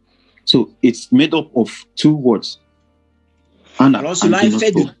 So it's made up of two words. Ana, alors cela est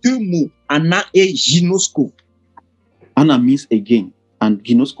fait de deux mots, ana et ginosko. Ana means again, and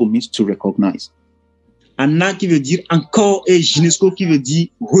ginosko means to recognize. Ana qui veut dire encore et ginosko qui veut dire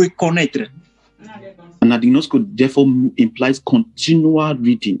reconnaître. Anaginosko therefore implies continual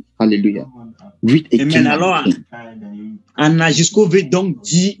reading. Hallelujah. Read again. Alors, anaginosko veut donc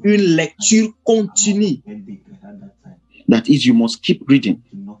dire une lecture continue. That is, you must keep reading.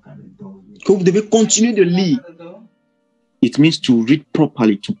 Que vous devez continuer de lire. It means to read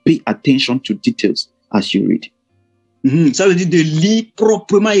properly, to pay attention to details as you read. Ça veut dire de lire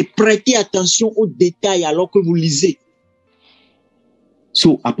proprement et prêter attention aux détails alors que vous lisez.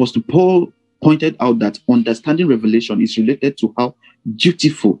 So Apostle Paul pointed out that understanding revelation is related to how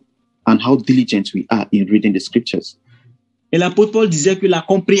dutiful and how diligent we are in reading the scriptures. Et l'apôtre Paul disait que la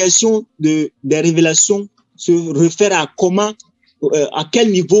compréhension des révélations se réfère à comment, à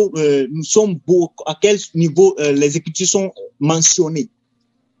quel niveau nous sommes beaux, à quel niveau les Écritures sont mentionnées.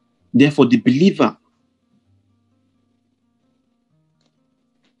 Therefore, the believer,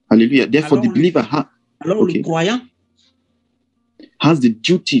 hallelujah. Therefore, Alors, the believer le croyant has the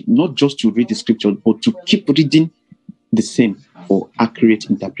duty not just to read the scripture, but to keep reading the same for accurate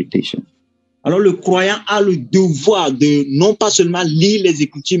interpretation. Alors le croyant a le devoir de non pas seulement lire les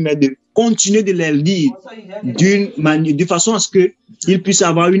Écritures, mais de continuer de les lire de façon à ce qu'il puisse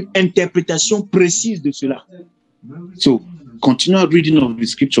avoir une interprétation précise de cela. So, continual reading of the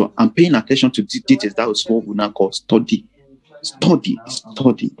scripture and paying attention to details, that is what we now call study. Study.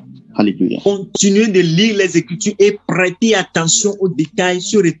 Hallelujah. Continuer de lire les Écritures et prêter attention aux détails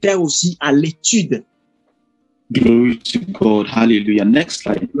se réfère aussi à l'étude. Glory to God. Hallelujah. Next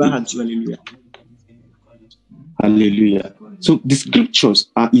slide. Hallelujah. Hallelujah. So the scriptures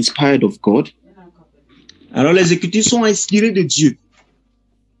are inspired of God. Alors les Écritures sont inspirées de Dieu.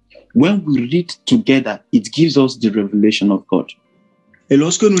 When we read together, it gives us the revelation of God. Et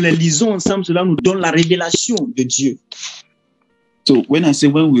lorsque nous les lisons ensemble, cela nous donne la révélation de Dieu. So when I say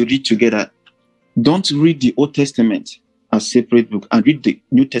when we read together, don't read the Old Testament as separate book and read the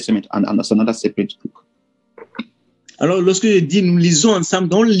New Testament and as another separate book. Alors, lorsque je dis nous lisons ensemble,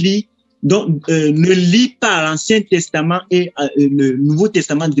 ne lis pas l'Ancien Testament et le Nouveau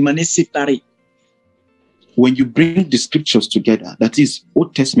Testament de manière séparée. When you bring the scriptures together, that is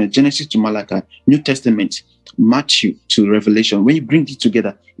Old Testament, Genesis to Malachi, New Testament, Matthew to Revelation, when you bring it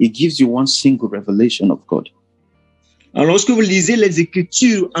together, it gives you one single revelation of God. Alors, lorsque vous lisez les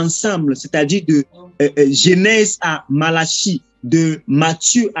Écritures ensemble, c'est-à-dire de Genèse à Malachie, de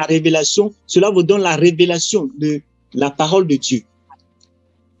Matthieu à Révélation, cela vous donne la révélation de la parole de Dieu.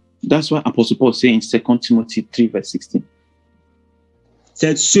 That's why Apostle Paul says in 2 Timothy 3 verse 16.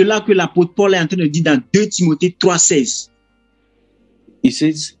 C'est cela que l'apôtre Paul est en train de dire dans 2 Timothée 3:16. He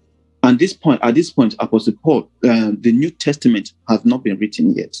says, at this point, Apostle Paul, the New Testament has not been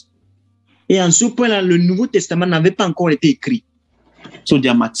written yet. Et en ce point-là, le Nouveau Testament n'avait pas encore été écrit. So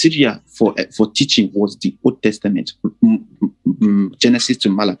their material for teaching was the Old Testament, Genesis to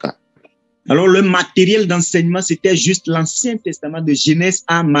Malachi. Alors, le matériel d'enseignement, c'était juste l'Ancien Testament de Genèse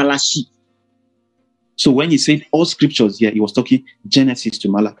à Malachie. So when he said all scriptures here, he was talking Genesis to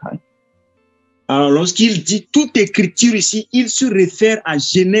Malachi. Alors, lorsqu'il dit toute écriture ici, il se réfère à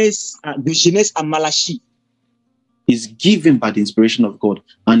Genèse, de Genèse à Malachie. Is given by the inspiration of God,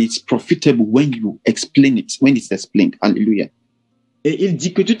 and it's profitable when you explain it, when it's explained. Hallelujah. Et il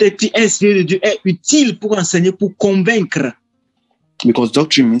dit que tout écrit inspiré de Dieu est utile pour enseigner, pour convaincre. Because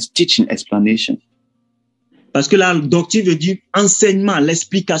doctrine means teaching, explanation. Parce que la doctrine veut dire enseignement,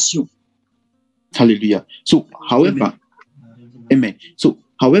 l'explication. Hallelujah. So, however, amen. So,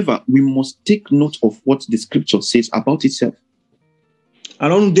 however, we must take note of what the scripture says about itself.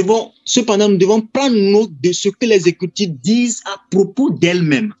 Alors, nous devons prendre note de ce que les Écritures disent à propos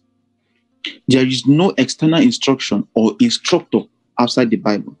d'elles-mêmes. There is no external instruction or instructor outside the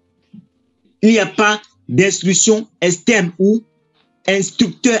Bible. Il n'y a pas d'instruction externe ou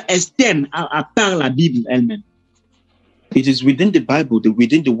instructeur externe à part la Bible elle-même. It is within the Bible,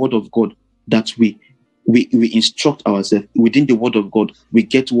 within the Word of God, that we instruct ourselves. Within the Word of God, we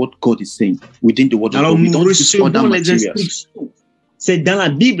get what God is saying. Within the Word of God, we don't use other materials. C'est dans la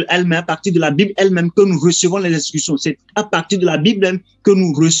Bible elle-même, à partir de la Bible elle-même que nous recevons les instructions. C'est à partir de la Bible elle-même que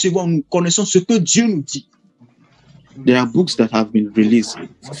nous recevons, nous connaissons ce que Dieu nous dit. There are books that have been released,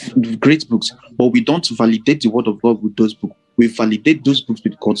 great books, but we don't validate the Word of God with those books. We validate those books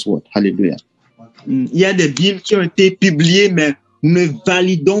with God's Word. Hallelujah. Il y a des Bibles qui ont été publiées, mais nous ne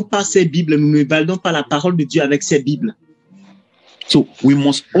validons pas ces Bibles, nous ne validons pas la parole de Dieu avec ces Bibles. So we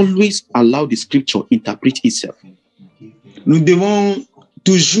must always allow the scripture interpret itself. Nous devons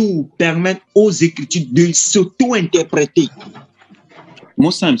toujours permettre aux Écritures de s'auto-interpréter.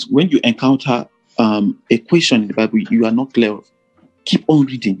 Most times, when you encounter a question in the Bible you are not clear of, keep on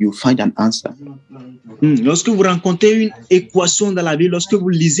reading, you'll find an answer. Lorsque vous rencontrez une équation dans la Bible, lorsque vous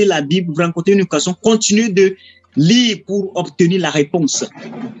lisez la Bible, vous rencontrez une équation, continuez de lire pour obtenir la réponse.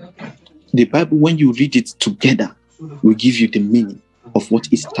 The Bible, when you read it together, will give you the meaning of what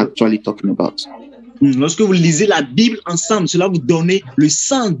it's actually talking about. Lorsque vous lisez la Bible ensemble, cela vous donne le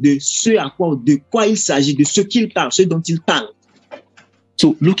sens de de quoi il s'agit, de ce qu'il parle, ce dont il parle.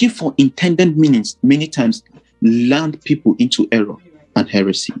 So looking for intended meanings many times land people into error and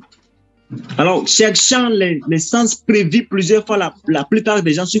heresy. Alors, cherchant les sens prévus plusieurs fois, la plupart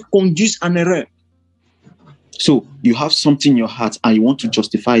des gens se conduisent en erreur. So you have something in your heart and you want to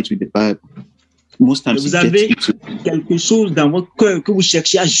justify it with the Bible. Most times vous avez quelque chose dans votre cœur que vous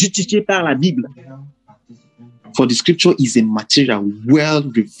cherchez à justifier par la Bible. For the scripture is a material well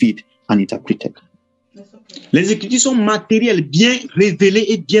revealed and interpreted. Les Écritures sont matérielles, bien révélées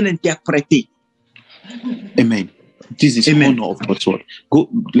et bien interprétées. Amen. This is Amen. honor of God's word.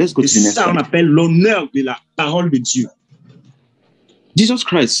 Let's go to the next ça, on slide. appelle l'honneur de la parole de Dieu. Jesus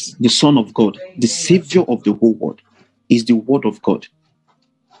Christ, the Son of God, the Savior of the whole world, is the word of God.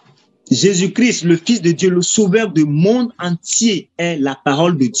 Jésus-Christ, le Fils de Dieu, le Sauveur du monde entier, est la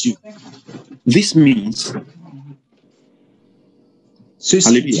parole de Dieu. This means,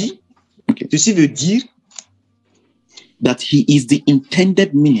 Ceci veut dire that he is the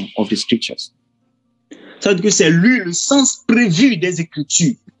intended meaning of the scriptures. Ça veut dire que c'est lui le sens prévu des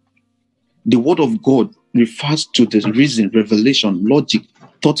Écritures. The word of God refers to the reason, revelation, logic,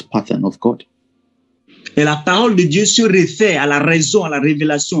 thought pattern of God. Et la parole de Dieu se réfère à la raison, à la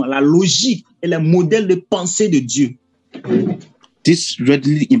révélation, à la logique et le modèle de pensée de Dieu. This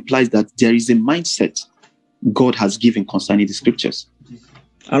readily implies that there is a mindset God has given concerning the scriptures.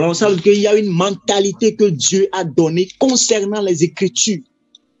 Alors ça veut dire qu'il y a une mentalité que Dieu a donnée concernant les Écritures.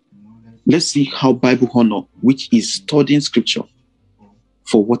 Let's see how Bible honor, which is studying scripture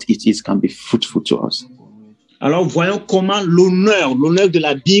for what it is, can be fruitful to us. Alors voyons comment l'honneur de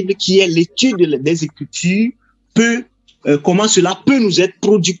la Bible, qui est l'étude des Écritures, comment cela peut nous être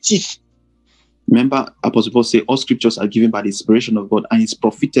productif. Remember, Apostle Paul said, all scriptures are given by the inspiration of God and it's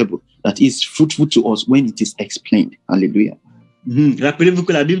profitable, that is fruitful to us when it is explained. Hallelujah. Rappelez-vous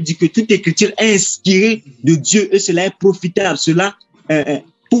que la Bible dit que toute écriture est inspirée de Dieu et cela est profitable. Cela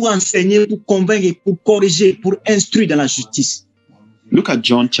pour enseigner, pour convaincre, pour corriger, pour instruire dans la justice. Look at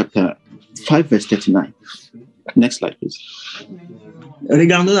John chapter 5, verse 39. Next slide, please.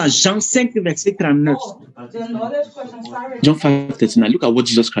 Regardons dans Jean 5, verset 39. John 5:39. Look at what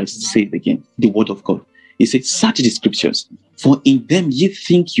Jesus Christ said again, the word of God. He said, search the scriptures, for in them ye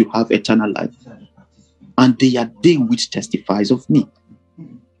think you have eternal life, and they are they which testifies of me.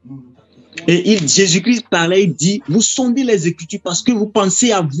 Et Jésus-Christ parlait, il dit, vous sondez les Écritures parce que vous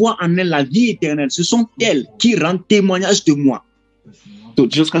pensez avoir en elles la vie éternelle. Ce sont elles qui rendent témoignage de moi. So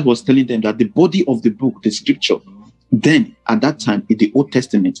Jesus Christ was telling them that the body of the book, the scripture, then at that time in the Old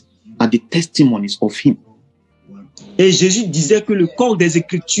Testament, are the testimonies of him. Et Jésus disait que le corps des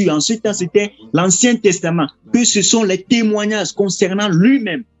Écritures, en ce temps, c'était l'Ancien Testament, que ce sont les témoignages concernant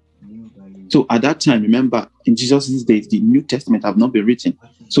lui-même. So at that time, remember, in Jesus' days, the New Testament have not been written.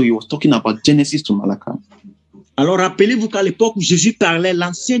 So he was talking about Genesis to Malachi. Alors rappelez-vous qu'à l'époque où Jésus parlait,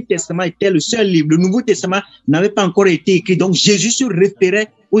 l'Ancien Testament était le seul livre. Le Nouveau Testament n'avait pas encore été écrit. Donc Jésus se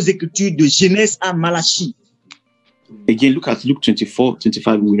référait aux Écritures de Genèse à Malachie. Again, look at Luke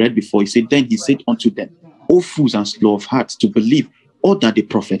 24:25. We read before. He said, then he said unto them, O fools and slow of heart to believe all that the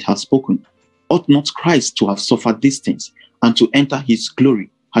prophet has spoken. Ought not Christ to have suffered these things and to enter his glory?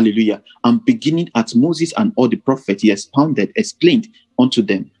 Hallelujah. And beginning at Moses and all the prophets, he explained unto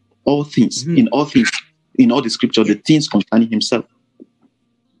them all things, in all the scripture, the things concerning himself.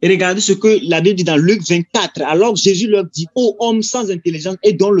 Et regardez ce que la Bible dit dans Luc 24. Alors Jésus leur dit, ô homme sans intelligence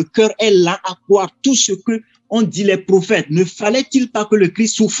et dont le cœur est lent à croire tout ce que ont dit les prophètes. Ne fallait-il pas que le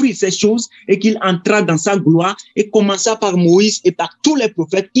Christ souffrit ces choses et qu'il entra dans sa gloire, et commença par Moïse et par tous les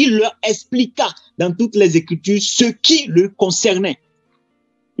prophètes, il leur expliqua dans toutes les Écritures ce qui le concernait.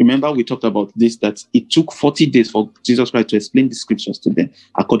 Remember, we talked about this, that it took 40 days for Jesus Christ to explain the scriptures to them,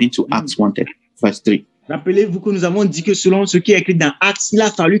 according to Acts 1, verse 3. Rappelez-vous que nous avons dit que selon ce qui est écrit dans Actes, il a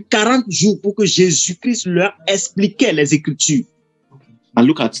fallu 40 jours pour que Jésus-Christ leur expliquait les Écritures. And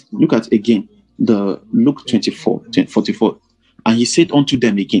look at again the Luke 44. And he said unto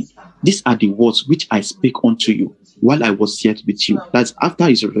them again, these are the words which I spake unto you while I was yet with you. That's after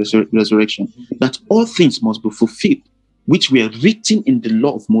his resurrection, that all things must be fulfilled, which were written in the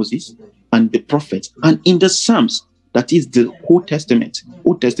law of Moses and the prophets and in the Psalms. That is the Old Testament.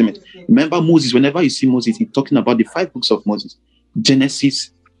 Remember Moses, whenever you see Moses, he's talking about the 5 books of Moses: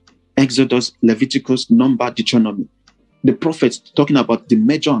 Genesis, Exodus, Leviticus, Number, Deuteronomy. The prophets talking about the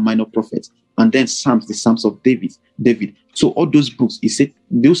major and minor prophets, and then Psalms, the Psalms of David. So all those books, he said,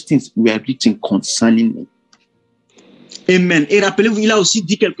 those things were written concerning me. Amen. Et rappelez-vous, il a aussi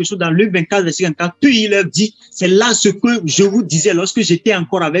dit quelque chose dans Luc 24, verset 54. Puis il leur dit, c'est là ce que je vous disais lorsque j'étais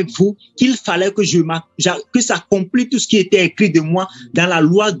encore avec vous, qu'il fallait que que s'accomplisse tout ce qui était écrit de moi dans la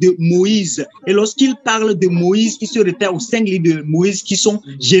loi de Moïse. Et lorsqu'il parle de Moïse, il se réfère aux 5 livres de Moïse qui sont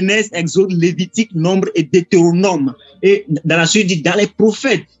Genèse, Exode, Lévitique, Nombre et Deutéronome. Et dans la suite, il dit, dans les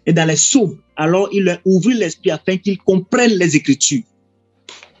prophètes et dans les psaumes. Alors il leur ouvrit l'esprit afin qu'ils comprennent les Écritures.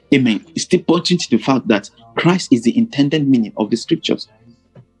 Amen. It's still pointing to the fact that Christ is the intended meaning of the scriptures.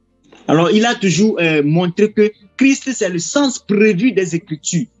 Alors, il a toujours montré que Christ, c'est le sens prévu des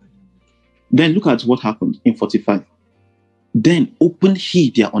Écritures. Then look at what happened in 45. Then open he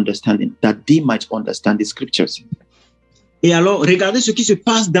their understanding, that they might understand the scriptures. Et alors, regardez ce qui se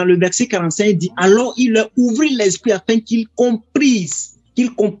passe dans le verset 45. Il dit, alors il leur ouvrit l'esprit afin qu'ils comprissent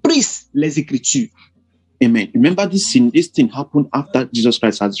les Écritures. Amen. Remember this thing happened after Jesus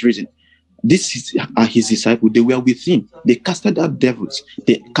Christ has risen. These are his disciples. They were with him. They casted out devils.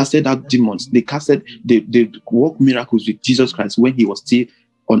 They casted out demons. They worked miracles with Jesus Christ when he was still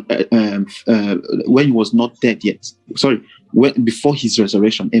on, when he was not dead yet. Before his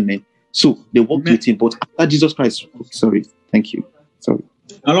resurrection. Amen. So they walked with him. But after Jesus Christ,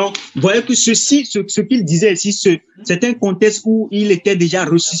 Alors, voyez que ce qu'il disait ici, c'est un contexte où il était déjà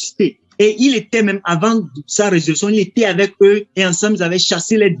ressuscité. Et il était même avant sa résurrection, il était avec eux et ensemble ils avaient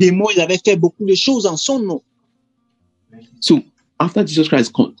chassé les démons, ils avaient fait beaucoup de choses en son nom. So after Jesus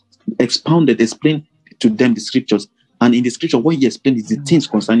Christ explained to them the scriptures, and in the scripture what he explained is the things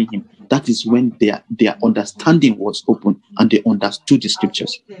concerning him. That is when their understanding was open and they understood the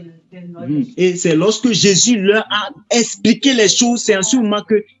scriptures. Et c'est lorsque Jésus leur a expliqué les choses, c'est en ce moment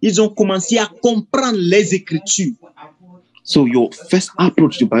qu'ils ont commencé à comprendre les Écritures. So your first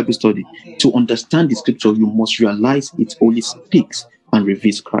approach to Bible study, to understand the scripture, you must realize it only speaks and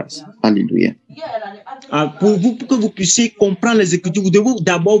reveals Christ. Hallelujah. Pour que vous puissiez comprendre les Écritures, vous devez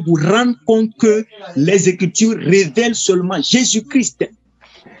d'abord vous rendre compte que les Écritures révèlent seulement Jésus-Christ.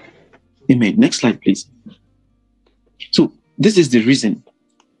 Amen. Next slide, please. So this is the reason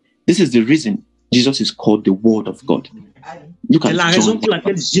Jesus is called the Word of God. C'est la raison pour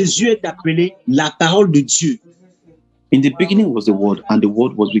laquelle Jésus est appelé la parole de Dieu. In the beginning was the Word, and the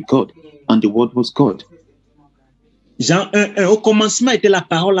Word was with God, and the Word was God. Jean 1:1, au commencement était la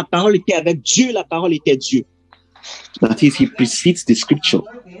parole était avec Dieu, la parole était Dieu. That is, he precedes the scripture,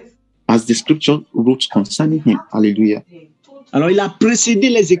 as the scripture wrote concerning him. Hallelujah. Alors il a précédé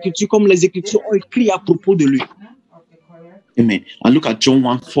les Écritures comme les Écritures ont écrit à propos de lui. Amen. And look at John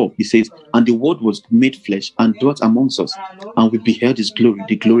 1:4. He says, and the word was made flesh and dwelt amongst us, and we beheld his glory,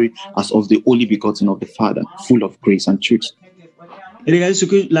 the glory as of the only begotten of the Father, full of grace and truth. Et regardez ce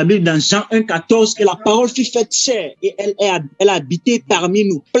que la Bible dans Jean 1:14, et la parole fut faite chair, et elle a habité parmi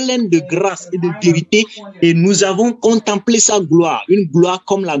nous, pleine de grâce et de vérité, et nous avons contemplé sa gloire, une gloire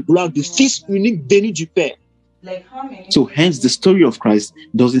comme la gloire du Fils unique venu du Père. So hence the story of Christ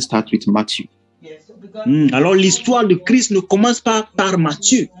doesn't start with Matthew. Alors l'histoire de Christ ne commence pas par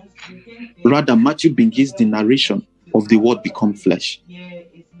Matthieu. Rather, Matthew begins the narration of the word become flesh.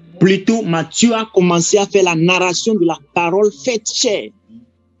 Plutôt, Matthieu a commencé à faire la narration de la parole faite chair.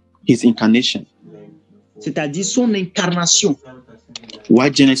 His incarnation. C'est-à-dire son incarnation.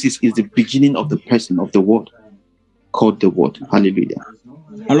 While Genesis is the beginning of the person of the word, called the word. Hallelujah.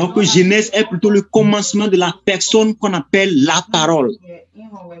 Alors que Genèse est plutôt le commencement de la personne qu'on appelle la parole.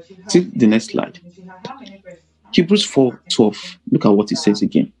 See the next slide. Hebrews 4:12. Look at what it says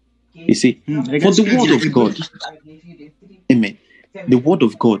again. You see, for the word of God, amen. The word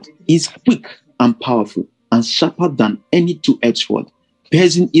of God is quick and powerful and sharper than any two-edged sword,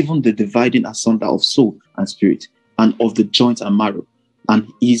 piercing even the dividing asunder of soul and spirit and of the joints and marrow, and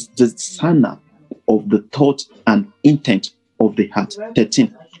is the discerner of the thought and intent of the heart.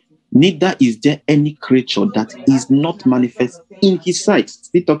 13. Neither is there any creature that is not manifest in his sight.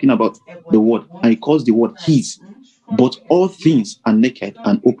 Still talking about the word, and he calls the word his. But all things are naked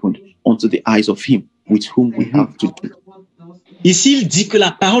and opened unto the eyes of him with whom we have to do. Ici, il dit que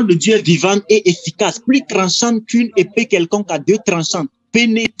la parole de Dieu est vivante et efficace, plus tranchante qu'une épée quelconque à deux tranchantes,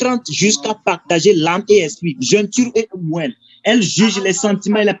 pénétrante jusqu'à partager l'âme et esprit, jointure et moelle. Elle juge les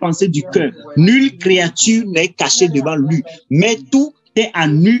sentiments et les pensées du cœur. Nulle créature n'est cachée devant lui, mais tout est à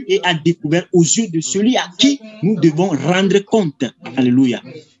nu et à découvert aux yeux de celui à qui nous devons rendre compte. Alléluia.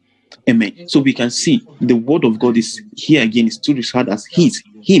 Amen. So we can see the word of God is here again, is to regard as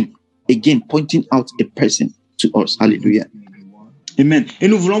him, again pointing out a person to us. Hallelujah. Amen. Et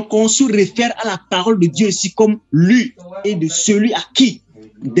nous voulons qu'on se réfère à la parole de Dieu ici comme lui et de celui à qui,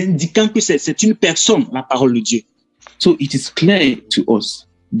 d'indiquant que c'est une personne, la parole de Dieu. So it is clear to us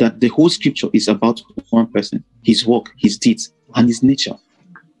that the whole scripture is about one person, his work, his deeds, and his nature.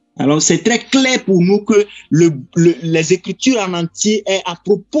 Alors, c'est très clair pour nous que les Écritures en entier est à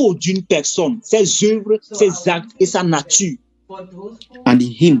propos d'une personne, ses œuvres, ses actes et sa nature. And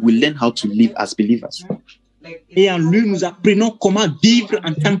in him, we learn how to live as believers. Et en lui, nous apprenons comment vivre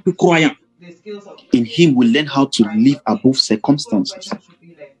en tant que croyants. In him, we learn how to live above circumstances.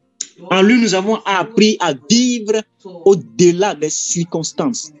 En lui, nous avons appris à vivre au-delà des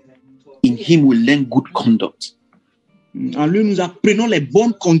circonstances. In him, we learn good conduct. En lui, nous apprenons les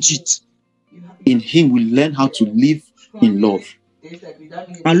bonnes conduites. In him, we learn how to live in love.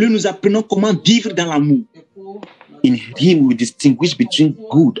 En lui, nous apprenons comment vivre dans l'amour. In him, we distinguish between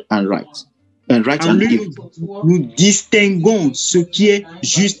good and right. And right En and lui, evil. nous distinguons ce qui est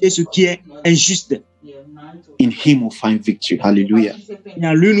juste et ce qui est injuste. In him, we find victory. Hallelujah. Et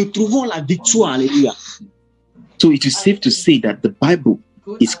en lui, nous trouvons la victoire. Alléluia. So it is safe to say that the Bible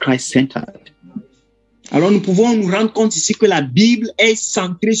is Christ-centered. Alors, nous pouvons nous rendre compte ici que la Bible est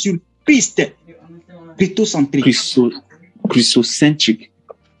centrée sur Christ. Christocentrique. Christocentric.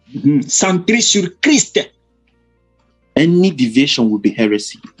 Centrée sur Christ. Any deviation will be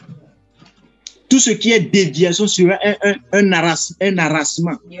heresy. Tout ce qui est déviation sera un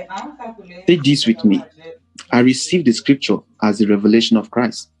harassement. Say this with me. I received the scripture as the revelation of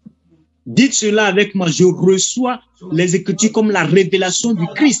Christ. Dites cela avec moi. Je reçois les Écritures comme la révélation du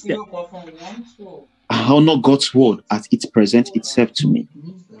Christ. I honor God's word as it presents itself to me.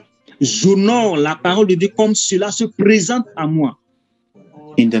 J'honore la parole de Dieu comme cela se présente à moi.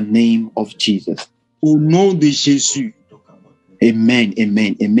 In the name of Jesus. Au nom de Jésus. Amen,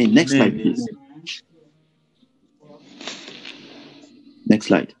 amen, amen. Next slide, please. Next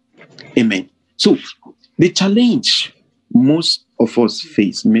slide. Amen. So, the challenge most of us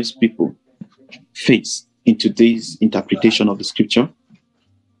face, most people face in today's interpretation of the scripture.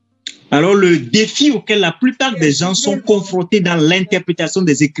 Alors, le défi auquel la plupart des gens sont confrontés dans l'interprétation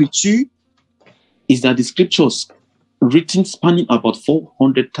des Écritures is that the scriptures written spanning about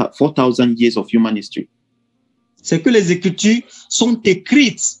 4,000 years of human history. C'est que les Écritures sont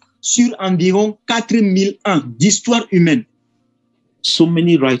écrites sur environ 4000 ans d'histoire humaine. So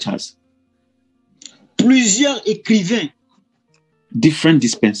many writers, plusieurs écrivains, different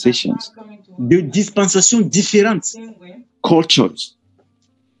dispensations, de dispensations différentes, cultures,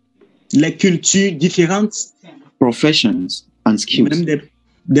 les cultures différentes, professions and skills, même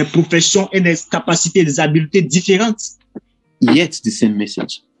des professions et des capacités, des habiletés différentes. Yet the same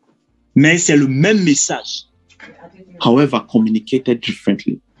message. Mais c'est le même message. However, communicated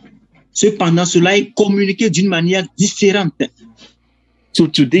differently. Cependant, cela est communiqué d'une manière différente. So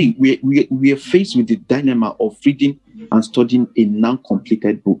today, we are faced with the dilemma of reading and studying a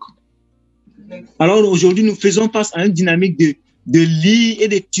non-completed book. Alors aujourd'hui, nous faisons face à une dynamique de lire et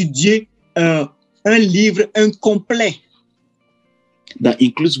d'étudier un livre incomplet. That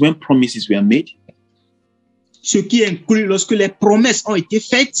includes when promises were made. Ce qui inclut lorsque les promesses ont été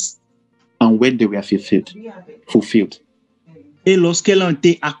faites. And when they were fulfilled. Et lorsqu'elles ont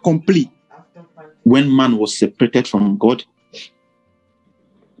été accomplies. When man was separated from God.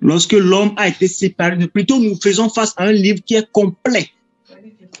 Lorsque l'homme a été séparé, plutôt nous faisons face à un livre qui est complet.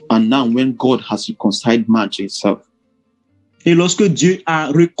 And now when God has reconciled man to himself. Et lorsque Dieu a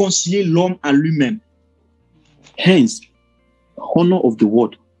réconcilié l'homme à lui-même. Hence, honor of the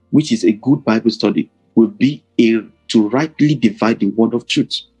word, which is a good Bible study, will be to rightly divide the word of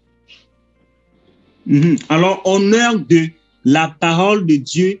truth. Alors, honneur de la parole de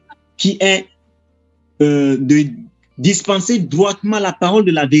Dieu qui est de dispenser droitement la parole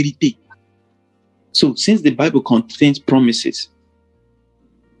de la vérité. So, since the Bible contains promises,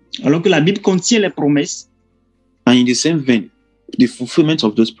 alors que la Bible contient les promesses, and in the same vein, the fulfillment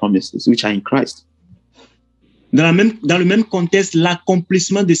of those promises, which are in Christ, dans le même contexte,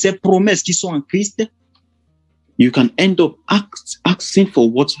 l'accomplissement de ces promesses qui sont en Christ, you can end up asking for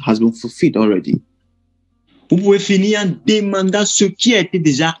what has been fulfilled already. Vous pouvez finir en demandant ce qui a été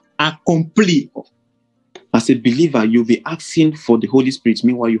déjà accompli. As a believer, you'll be asking for the Holy Spirit.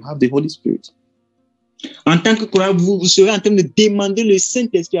 Meanwhile, you have the Holy Spirit. En tant que croyant, vous serez en train de demander le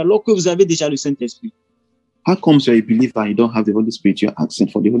Saint-Esprit alors que vous avez déjà le Saint-Esprit. How comes you're a believer and you don't have the Holy Spirit? You're asking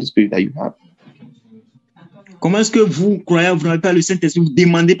for the Holy Spirit that you have. Comment est-ce que vous, croyant, vous n'avez pas le Saint-Esprit, vous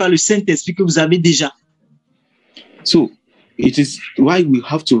demandez pas le Saint-Esprit que vous avez déjà? So, it is why we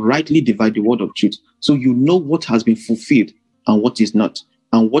have to rightly divide the word of truth. So you know what has been fulfilled and what is not.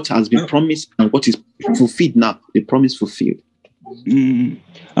 And what has been promised and what is fulfilled now. The promise fulfilled.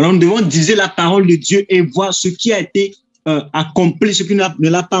 Alors nous devons diviser la parole de Dieu et voir ce qui a été accompli, ce qui ne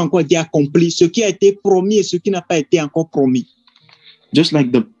l'a pas encore été accompli, ce qui a été promis et ce qui n'a pas été encore promis. Just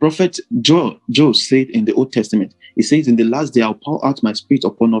like the prophet Joel said in the Old Testament, he says, in the last day, I'll pour out my spirit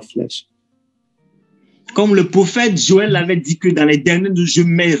upon all flesh. Comme le prophète Joël avait dit que dans les derniers jours, je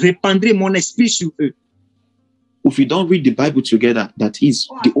me répandrai mon esprit sur eux. If you don't read the Bible together, that is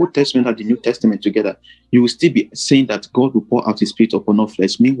the Old Testament and the New Testament together, you will still be saying that God will pour out his spirit upon all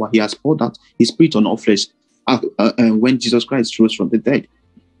flesh. Meanwhile, he has poured out his spirit on all flesh when Jesus Christ rose from the dead.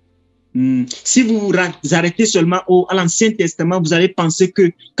 Si vous vous arrêtez seulement à l'Ancien Testament, vous allez penser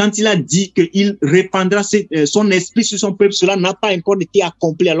que quand il a dit qu'il répandra son esprit sur son peuple, cela n'a pas encore été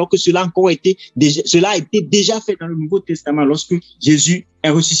accompli, alors que cela a été déjà fait dans le Nouveau Testament lorsque Jésus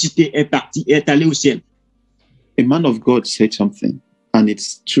est ressuscité, est parti, est allé au ciel. A man of God said something, and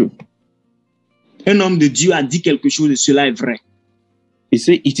it's true. Un homme de Dieu a dit quelque chose et cela est vrai. He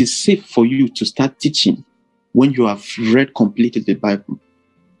said it is safe for you to start teaching when you have read completed the Bible.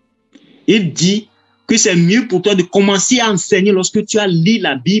 Il dit que c'est mieux pour toi de commencer à enseigner lorsque tu as lu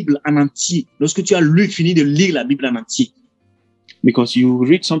la Bible en entier, lorsque tu as fini de lire la Bible en entier. Because you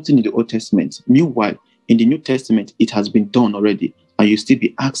read something in the Old Testament, meanwhile, in the New Testament, it has been done already, and you still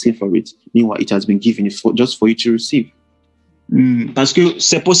be asking for it. Meanwhile, it has been given just for you to receive. Parce que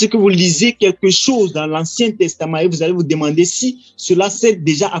c'est possible que vous lisez quelque chose dans l'Ancien Testament et vous allez vous demander si cela s'est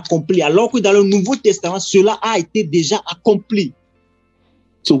déjà accompli, alors que dans le Nouveau Testament, cela a été déjà accompli.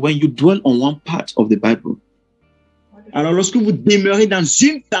 So when you dwell on one part of the Bible, alors lorsque vous demeurez dans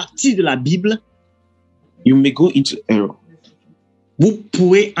une partie de la Bible, you may go into error. Vous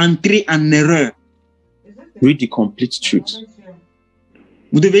pourrez entrer en erreur. Read the complete truth.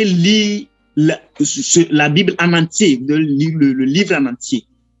 Vous devez lire la Bible en entier, vous devez lire le livre en entier.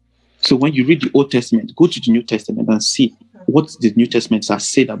 So when you read the Old Testament, go to the New Testament and see what the New Testament has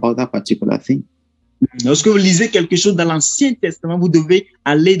said about that particular thing. Lorsque vous lisez quelque chose dans l'Ancien Testament, vous devez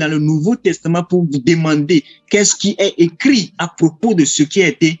aller dans le Nouveau Testament pour vous demander qu'est-ce qui est écrit à propos de ce qui a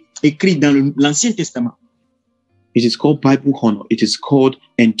été écrit dans l'Ancien Testament. It is called Bible honor. It is called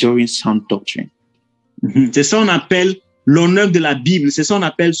enduring sound doctrine. C'est ça qu'on appelle l'honneur de la Bible. C'est ça qu'on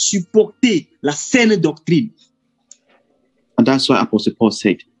appelle supporter la saine doctrine. And that's why Apostle Paul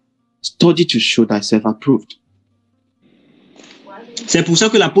said, study to show thyself approved. C'est pour ça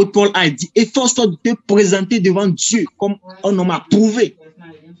que l'apôtre Paul a dit, efforce-toi de te présenter devant Dieu comme un homme approuvé.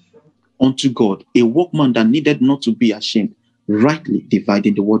 Unto God, a workman that needed not to be ashamed, rightly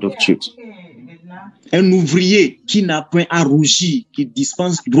dividing the word of truth. Un ouvrier qui n'a point à rougir, qui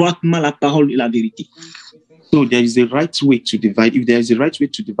dispense droitement la parole et la vérité. So there is a right way to divide. If there is a right way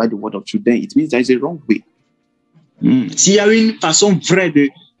to divide the word of truth, then it means there is a wrong way. S'il y a une façon vraie de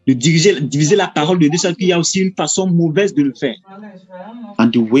diviser la parole de Dieu, c'est qu'il y a aussi une façon mauvaise de le faire. And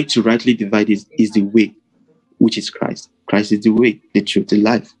the way to rightly divide is the way, which is Christ. Christ is the way, the truth, the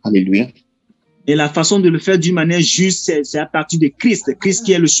life. Hallelujah. Et la façon de le faire d'une manière juste, c'est à partir de Christ. Christ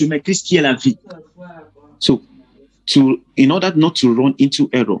qui est le chemin, Christ qui est la vie. So, in order not to run into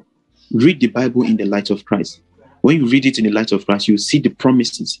error, read the Bible in the light of Christ. When you read it in the light of Christ, you see the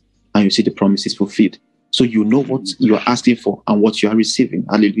promises and you see the promises fulfilled. So you know what you are asking for and what you are receiving.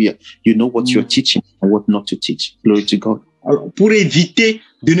 Hallelujah. You know what you're teaching and what not to teach. Glory to God. Alors, pour éviter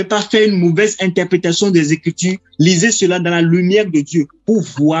de ne pas faire une mauvaise interprétation des Écritures, lisez cela dans la lumière de Dieu pour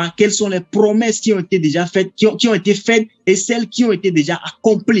voir quelles sont les promesses qui ont été déjà faites, qui ont été faites et celles qui ont été déjà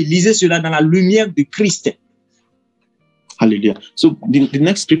accomplies. Lisez cela dans la lumière de Christ. Hallelujah. So the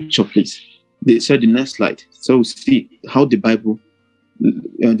next scripture, please. The next slide. So we see how the Bible,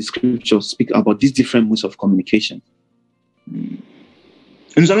 the scriptures speak about these different modes of communication.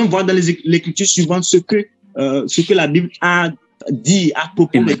 Nous allons voir dans l'Écriture suivante ce que la Bible a dit à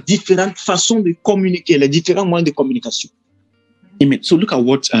propos des différentes façons de communiquer, les différents moyens de communication. Amen. So look at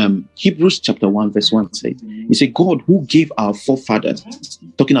what Hebrews chapter 1 verse 1 says. It says, God who gave our forefathers,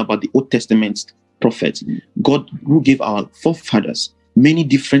 talking about the Old Testament prophets, God who gave our forefathers many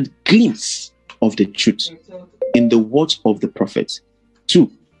different glimpses of the truth in the words of the prophets, too,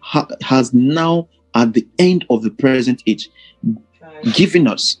 has now at the end of the present age given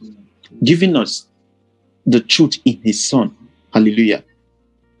us the truth in his Son. Hallelujah.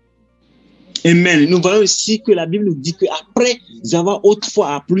 Amen. Nous voyons aussi que la Bible nous dit qu'après avoir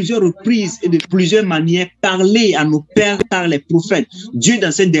autrefois à plusieurs reprises et de plusieurs manières parlé à nos pères par les prophètes, Dieu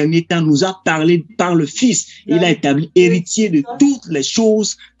dans ces derniers temps nous a parlé par le Fils. Il a établi héritier de toutes les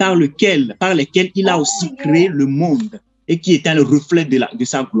choses par lesquelles il a aussi créé le monde et qui est le reflet de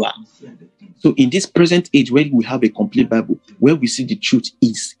sa gloire. So in this present age where we have a complete Bible, where we see the truth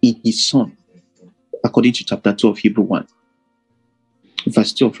is in his Son, according to chapter 2 of Hebrews 1.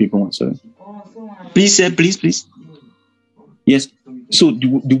 Verse 2 of Hebrews 1, sorry. Please. Yes, So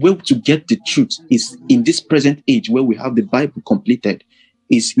the way to get the truth is in this present age where we have the Bible completed,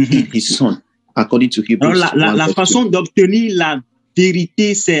 is in His Son, according to Hebrews. Alors, la façon d'obtenir la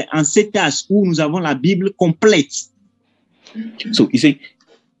vérité, c'est en cet âge où nous avons la Bible complète. So he said,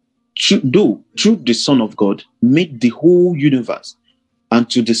 through the Son of God made the whole universe, and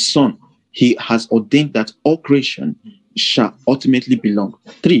to the Son He has ordained that all creation shall ultimately belong.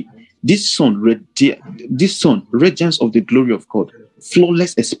 3. This Son, radiance of the glory of God,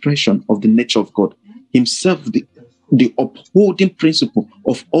 flawless expression of the nature of God, Himself the upholding principle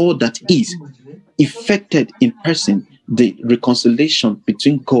of all that is, effected in person the reconciliation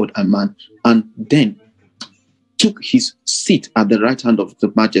between God and man, and then took His seat at the right hand of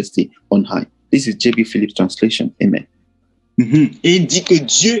the Majesty on high. This is J.B. Phillips' translation. Amen. Et il dit que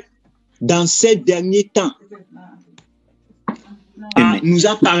Dieu, dans ces derniers temps, nous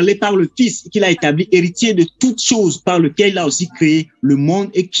a parlé par le Fils qu'il a établi héritier de toutes choses, par lequel il a aussi créé le monde,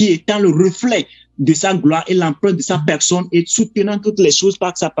 et qui étant le reflet de sa gloire et l'empreinte de sa personne, et soutenant toutes les choses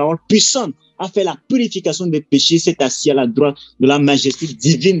par sa parole puissante, a fait la purification des péchés, s'est assis à la droite de la majesté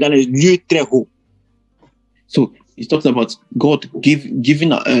divine dans les lieux très hauts. So he talks about God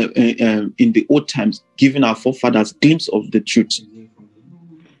giving in the old times, giving our forefathers glimpse of the truth.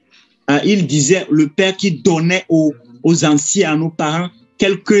 Il disait le Père qui donnait aux anciens, à nos parents,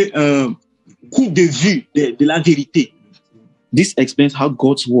 quelques coups de vue de la vérité. This explains how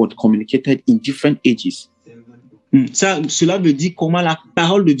God's word communicated in different ages. Cela veut dire comment la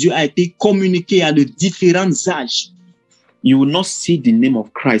parole de Dieu a été communiquée à de différents âges. You will not see the name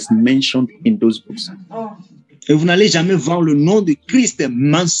of Christ mentioned in those books. Et vous n'allez jamais voir le nom de Christ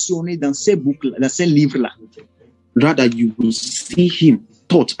mentionné dans ces boucles, dans ces livres-là. Rather, you will see Him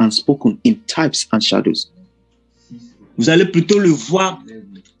taught and spoken in types and shadows. Vous allez plutôt le voir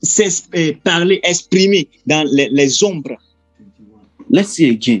parler, exprimer dans les ombres. Let's see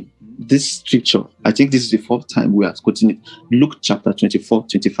again this scripture. I think this is the fourth time we are quoting it. Luke chapter 24,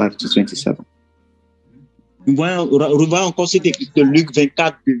 25 to 27. Revoyons encore cette écriture, Luc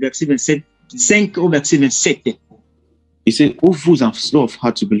 24, verset 27, 5 au verset 27. He said, "O fools and slow of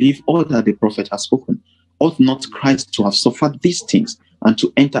heart to believe all that the prophet has spoken. Ought not Christ to have suffered these things and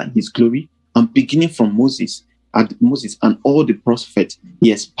to enter His glory? And beginning from Moses and all the prophets,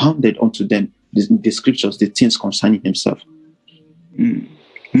 He expounded unto them the scriptures, the things concerning Himself."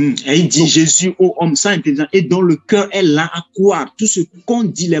 Et il dit, Jésus, ô homme sans intelligence, et dont le cœur est lent à croire tout ce qu'ont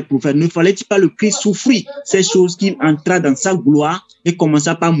dit les prophètes, ne fallait-il pas le Christ souffrir ces choses qu'il entra dans sa gloire, et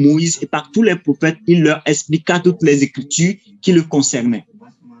commença par Moïse et par tous les prophètes, il leur expliqua toutes les écritures qui le concernaient.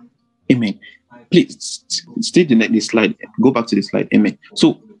 Amen. Please stay the slide. Go back to the slide. Amen.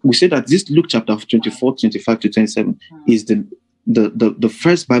 So we say that this Luke chapter 24, 25 to 27 is the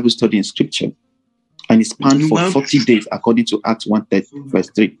first Bible study in Scripture. And it spanned for 40 days according to Acts 1:30, verse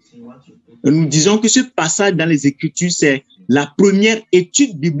 3. Nous disons que ce passage dans les Écritures, c'est la première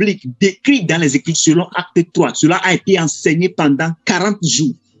étude biblique décrite dans les Écritures selon Acte 3. Cela a été enseigné pendant 40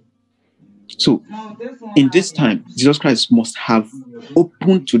 jours. So, in this time, Jesus Christ must have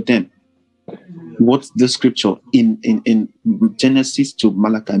opened to them what the scripture in Genesis to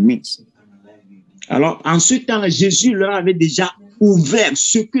Malachi means. Alors, en ce temps, Jésus leur avait déjà ouvert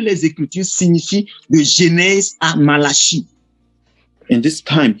ce que les Écritures signifient de Genèse à Malachie. In this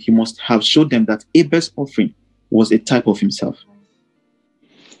time, He must have showed them that Abel's offering was a type of Himself.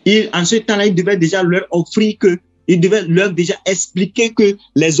 En ce temps-là, il devait déjà leur déjà expliquer que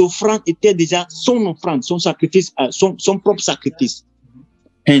les offrandes étaient déjà son offrande, son sacrifice, son propre sacrifice.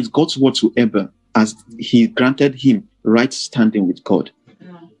 Hence, God's word to Abel, as He granted him right standing with God.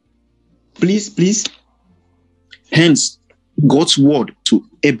 Please. Hence, God's word to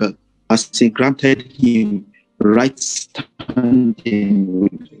Abel, as He granted him right standing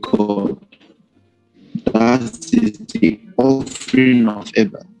with God. That is the offering of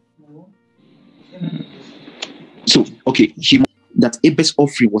Abel. So, okay, that Abel's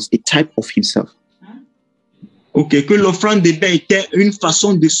offering was a type of himself. Ok, que l'offrande d'Abel était une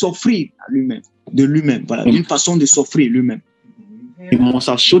façon de s'offrir à lui-même, de lui-même, voilà, une façon de s'offrir lui-même. He must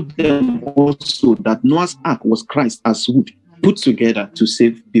have showed them also that Noah's ark was Christ as wood put together to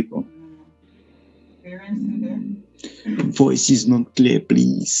save people. Voice is not clear,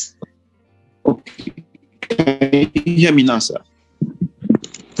 please. Okay. Can you hear me now, sir?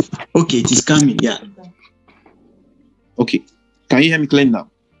 Okay, it is coming, yeah. Okay. Can you hear me clearly now?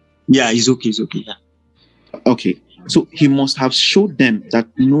 Yeah, it's okay, yeah. Okay. So he must have showed them that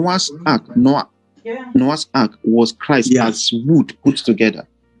Noah's ark was Christ as wood put together.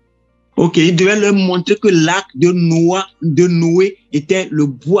 Ok, il devait leur montrer que l'arc de Noé était le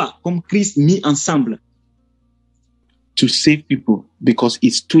bois comme Christ mis ensemble. to save people because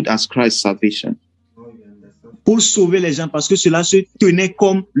it stood as Christ's salvation. Pour sauver les gens, parce que cela se tenait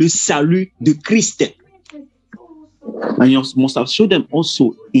comme le salut de Christ. And you must have showed them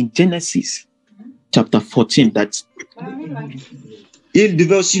also in Genesis chapter 14 that Il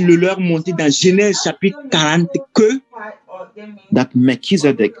devait aussi le leur montrer dans Genèse chapitre 40 that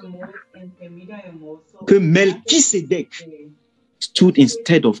Melchizedek stood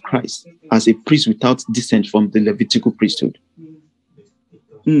instead of Christ as a priest without descent from the Levitical priesthood.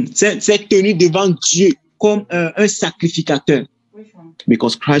 C'est tenu devant Dieu comme un sacrificateur.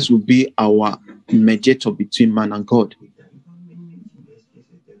 Because Christ will be our mediator between man and God.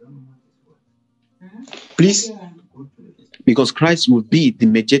 Please. Because Christ will be the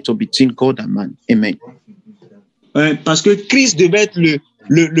mediator between God and man. Amen. Parce que Christ devait être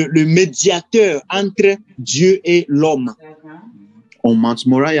le médiateur entre Dieu et l'homme. On Mount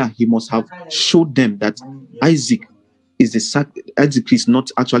Moriah, he must have showed them that Isaac is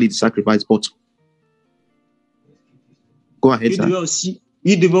not actually the sacrifice, but go ahead.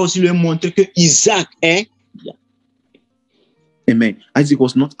 Il devait aussi leur montrer que Isaac est. Amen. Isaac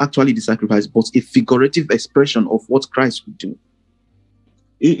was not actually the sacrifice, but a figurative expression of what Christ would do.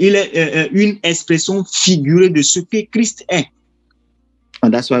 Il est une expression figurée de ce que Christ est.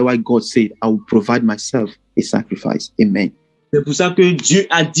 And that's why God said, I will provide myself a sacrifice. Amen. C'est pour ça que Dieu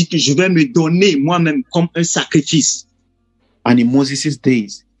a dit que je vais me donner moi-même comme un sacrifice. And in Moses'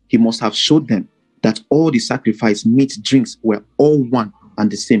 days, he must have showed them that all the sacrifice, meat, drinks were all one and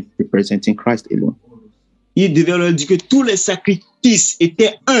the same, representing Christ alone. Il devait leur dire que tous les sacrifices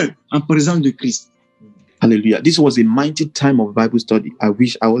étaient un en présence de Christ. Hallelujah. This was a mighty time of Bible study. I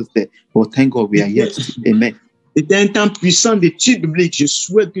wish I was there, but thank God we are here. Amen. C'était un temps puissant d'études bibliques. Je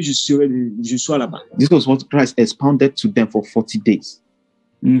souhaite que je sois là-bas. This was what Christ expounded to them for 40 days.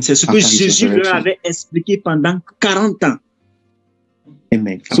 C'est ce que Jésus leur avait expliqué pendant 40 ans.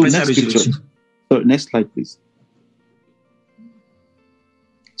 Amen. So next picture. So next slide, please.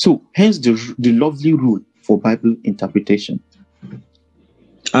 So hence the lovely rule for Bible interpretation.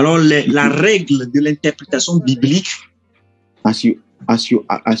 Alors la règle de l'interprétation biblique. As you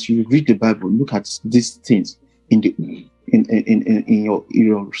read the Bible, look at these things in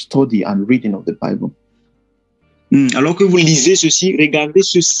your study and reading of the Bible. Alors que vous lisez ceci, regardez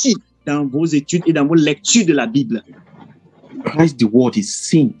ceci dans vos études et dans vos lectures de la Bible. Christ the Word is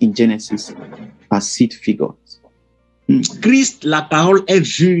seen in Genesis as seed figures. Christ, la parole, est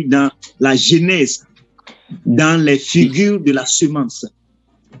vue dans la Genèse, dans les figures de la semence.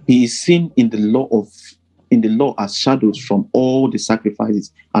 He is seen in the law as shadows from all the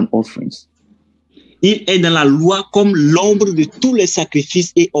sacrifices and offerings. Il est dans la loi comme l'ombre de tous les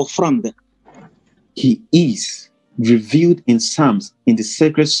sacrifices et offrandes. He is revealed in Psalms, in the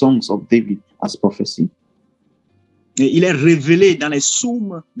sacred songs of David as prophecy. Et il est révélé dans les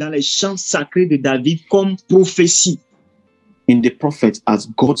psaumes, dans les chants sacrés de David comme prophétie. In the prophets as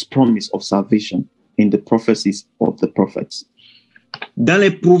God's promise of salvation, in the prophecies of the prophets. Dans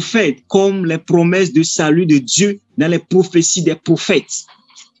les prophètes comme les promesses de salut de Dieu, dans les prophéties des prophètes.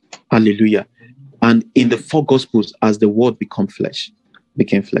 Hallelujah. And in the 4 Gospels as the word became flesh.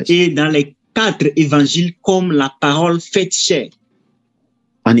 Et dans les 4 évangiles comme la parole faite chair.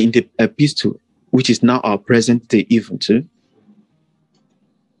 And in the epistle, which is now our present day even too.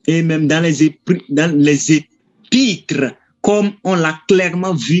 Et même dans les épîtres, comme on l'a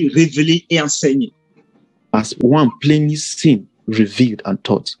clairement vu, révélé et enseigné. As one plainly seen, revealed and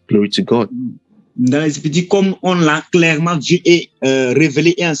taught. Glory to God. Dans les épîtres, comme on l'a clairement vu et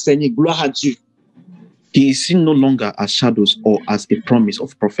révélé et enseigné. Gloire à Dieu. He is seen no longer as shadows or as a promise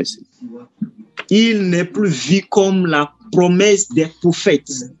of prophecy. Il n'est plus vu comme la promesse des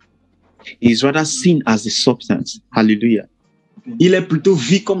prophètes. He is rather seen as the substance. Hallelujah. Il est plutôt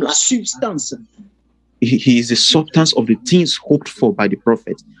vu comme la substance. He is the substance of the things hoped for by the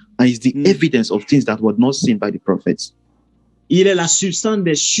prophets, and is the evidence of things that were not seen by the prophets. Il est la substance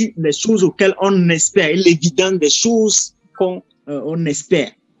des choses auxquelles on espère, l'évidence des choses qu'on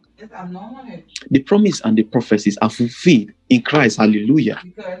espère. The promise and the prophecies are fulfilled in Christ. Hallelujah.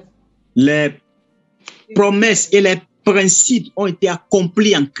 Les promesses et les principes ont été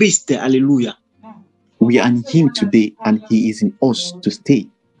accomplis en Christ. Alléluia. We are in Him today, and He is in us to stay.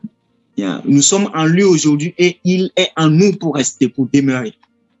 Nous sommes en lui aujourd'hui et il est en nous pour rester, pour demeurer.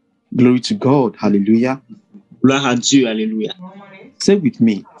 Glory to God. Hallelujah. Gloire à Dieu. Alléluia. Say with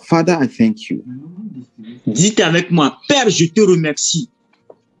me, Father, I thank you. Dites avec moi, Père, je te remercie.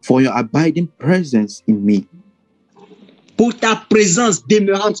 For your abiding presence in me. Pour ta présence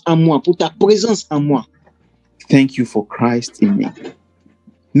demeurante en moi, pour ta présence en moi. Thank you for Christ in me.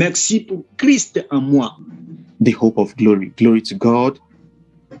 Merci pour Christ en moi. The hope of glory. Glory to God.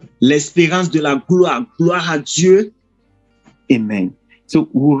 L'espérance de la gloire. Gloire à Dieu. Amen. So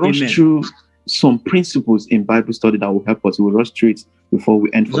we'll rush through some principles in Bible study that will help us. We'll rush through it before we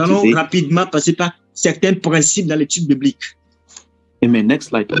end for today. Nous allons rapidement passer par certains principes dans l'étude biblique. Amen. Next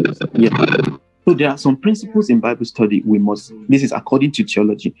slide, please. Yeah. So there are some principles in Bible study we must. This is according to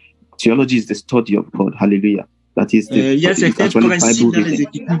theology. Theology is the study of God. Hallelujah. That is the. Il y a certains principes dans les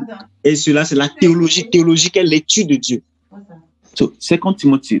Écritures. Et cela, c'est la théologie. Théologie, qui est l'étude de Dieu. So 2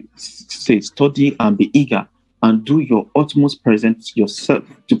 Timothy says, study and be eager and do your utmost present yourself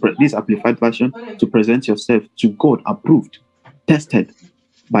to this amplified version to present yourself to God approved, tested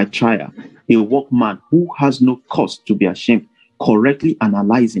by trial, a workman who has no cause to be ashamed, correctly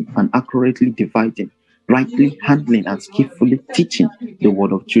analyzing and accurately dividing, rightly handling and skillfully teaching the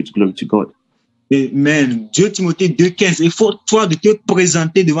word of truth. Glory to God. Amen. 2 Timothée 2,15. Il faut toi de te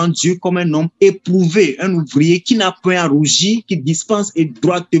présenter devant Dieu comme un homme éprouvé, un ouvrier qui n'a point à rougir, qui dispense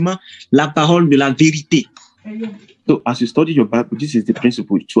droitement la parole de la vérité. So as you study your Bible, this is the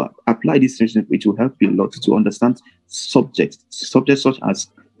principle. To apply this principle, it will help you a lot to understand subjects such as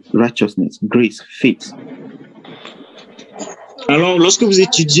righteousness, grace, faith. Alors, lorsque vous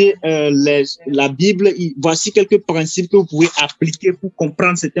étudiez la Bible, voici quelques principes que vous pouvez appliquer pour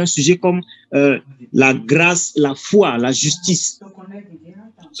comprendre certains sujets comme la grâce, la foi, la justice.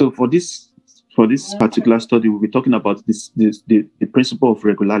 So for this particular study, we'll be talking about the principle of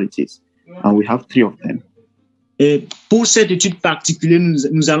regularities, and we have 3 of them. Et pour cette étude particulière,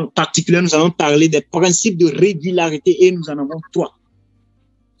 nous allons parler des principes de régularité et nous en avons 3.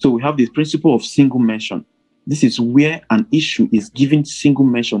 So we have the principle of single mention. This is where an issue is given single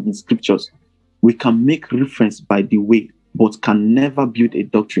mention in scriptures. We can make reference by the way, but can never build a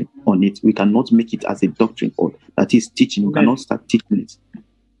doctrine on it. We cannot make it as a doctrine or that is teaching. We cannot start teaching it.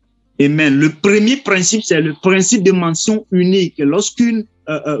 Amen. Le premier principe, c'est le principe de mention unique.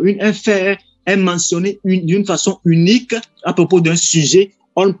 Un fait est mentionné d'une façon unique à propos d'un sujet,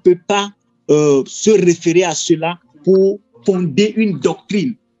 on ne peut pas se référer à cela pour fonder une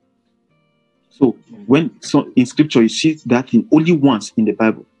doctrine. So in scripture you see that in only once in the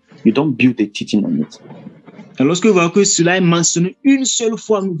Bible, you don't build a teaching on it. Lorsque vous voyez que cela est mentionné une seule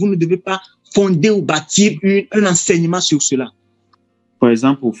fois, vous ne devez pas fonder ou bâtir un enseignement sur cela. For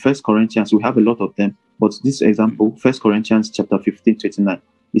example, 1 Corinthians, we have a lot of them, but this example, 1 Corinthians chapter 15:29,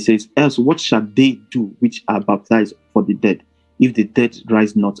 it says, else what shall they do which are baptized for the dead, if the dead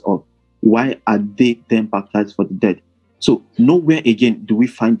rise not up? Why are they then baptized for the dead? So nowhere again do we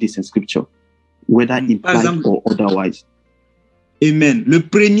find this in scripture, whether implied or otherwise. Amen. Le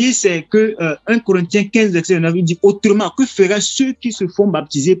premier, c'est que 1 Corinthiens 15, verset 9, il dit autrement, que feraient ceux qui se font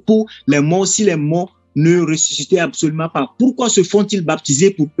baptiser pour les morts si les morts ne ressuscitaient absolument pas? Pourquoi se font-ils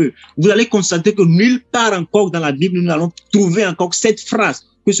baptiser pour eux? Vous allez constater que nulle part encore dans la Bible, nous allons trouver encore cette phrase,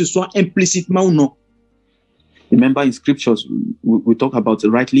 que ce soit implicitement ou non. Remember in scriptures, we talk about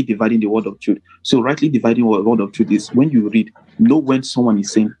rightly dividing the word of truth. So rightly dividing the word of truth is when you read, know when someone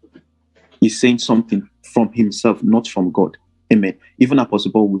is saying something from himself, not from God. Amen. Even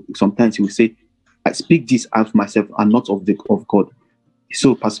Apostle Paul, sometimes he will say, I speak this of myself and not of God.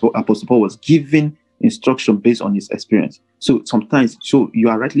 So Apostle Paul was giving instruction based on his experience. So sometimes, you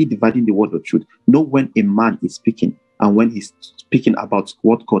are rightly dividing the word of truth. Know when a man is speaking and when he's speaking about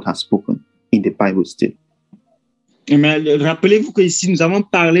what God has spoken in the Bible still. Mais rappelez-vous qu'ici, nous avons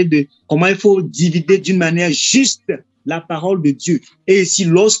parlé de comment il faut diviser d'une manière juste la parole de Dieu. Et ici,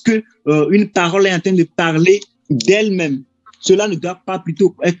 lorsque une parole est en train de parler d'elle-même, cela ne doit pas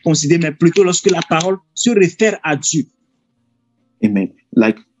plutôt être considéré, mais plutôt lorsque la parole se réfère à Dieu. Amen.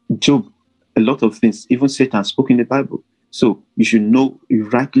 Like Job, a lot of things, even Satan spoke in the Bible. So you should know, you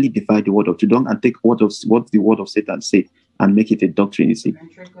rightly divide the word of truth. Don't take what the word of Satan said and make it a doctrine, you see.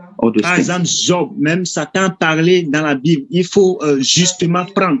 Par exemple, Job, même Satan parlait dans la Bible. Il faut justement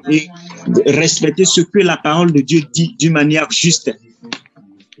prendre et respecter ce que la parole de Dieu dit d'une manière juste.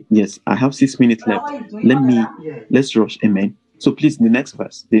 Yes, I have 6 minutes left. Let's rush. Amen. So please, the next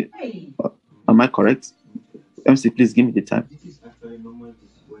verse. Am I correct? MC, please give me the time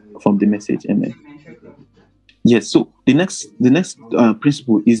from the message. Amen. Yes. So the next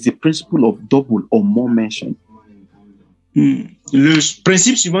principle is the principle of double or more mention. Le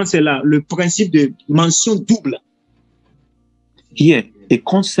principe suivant, c'est le principe de mention double. Here, a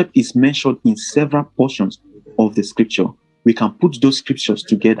concept is mentioned in several portions of the scripture. We can put those scriptures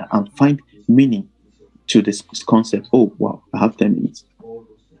together and find meaning to this concept. Oh, wow, I have 10 minutes.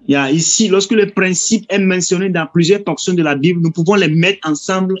 Ici, lorsque le principe est mentionné dans plusieurs portions de la Bible, nous pouvons les mettre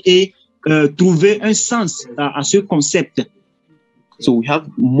ensemble et trouver un sens à ce concept. So we have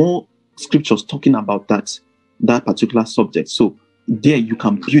more scriptures talking about that. that particular subject. So there you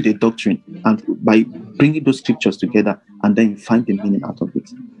can build a doctrine, and by bringing those scriptures together, and then you find the meaning out of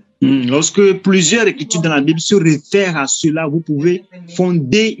it. Lorsque plusieurs écritures dans la Bible se réfèrent à cela, vous pouvez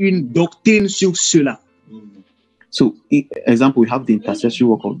fonder une doctrine sur cela. So, example, we have the intercessory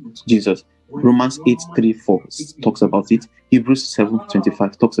work of Jesus. Romans 8:3-4 talks about it. Hebrews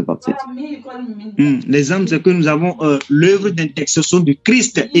 7:25 talks about it. L'exemple, c'est que nous avons l'œuvre d'intercession de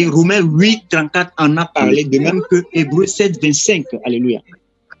Christ, et Romains 8:34 en a parlé, de même que Hébreux 7:25. Alléluia.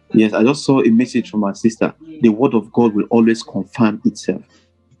 Yes, I just saw a message from my sister. The word of God will always confirm itself.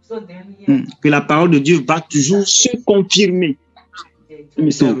 Que la parole de Dieu va toujours se confirmer.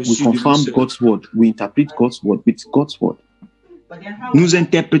 So we confirm God's word. We interpret God's word with God's word. Nous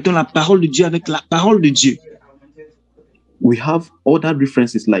interprétons la parole de Dieu avec la parole de Dieu. We have other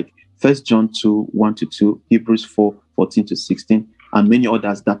references like 1 John 2:1-2, Hebrews 4:14-16, and many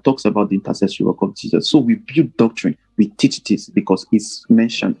others that talks about the intercessory work of Jesus. So we build doctrine, we teach this because it's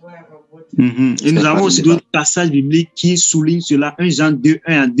mentioned. Et nous avons aussi d'autres passages bibliques qui soulignent cela. 1 Jean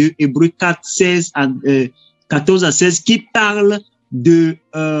 2:1-2, Hébreux 14-16, qui parlent de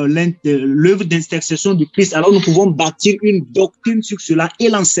l'œuvre d'intercession de Christ. Alors nous pouvons bâtir une doctrine sur cela et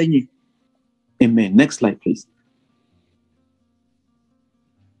l'enseigner. Amen. Next slide, please.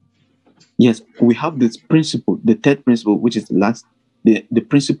 Yes, we have this principle, the third principle, which is the last, the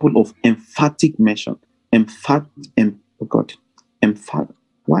principle of emphatic mention. Emphatic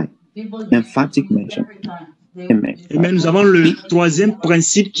mention. Amen. Amen. Nous avons le troisième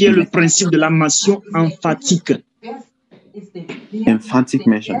principe qui est le principe de la mention emphatique. Emphatic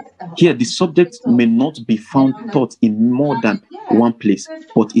mention. Here, the subject may not be found taught in more than one place,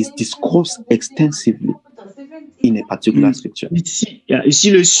 but is discussed extensively in a particular scripture. Ici,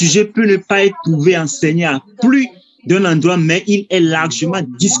 le sujet peut ne pas être trouvé enseigné à plus d'un endroit, mais il est largement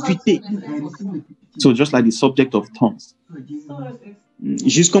discuté. So just like the subject of tongues.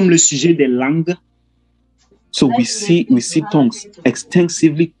 Juste comme le sujet des langues. So we see tongues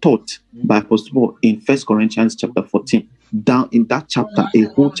extensively taught by Apostle Paul in 1 Corinthians chapter 14. Down in that chapter, a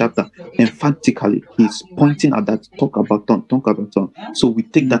whole chapter, emphatically, he's pointing at that, talk about tongue. So we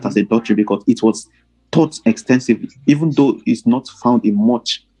take that as a doctrine because it was taught extensively, even though it's not found in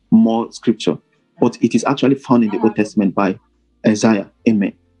much more scripture, but it is actually found in the Old Testament by Isaiah.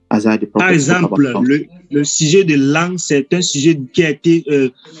 Amen. Isaiah the prophet. Par exemple, le sujet de langue, c'est un sujet qui a été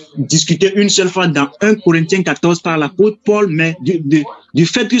discuté une seule fois dans 1 Corinthiens 14 par l'apôtre Paul, mais du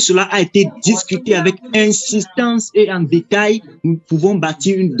fait que cela a été discuté avec insistance et en détail, nous pouvons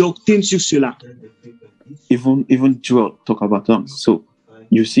bâtir une doctrine sur cela. Even Joel talk about tongues. So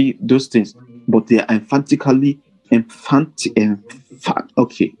you see those things, but they are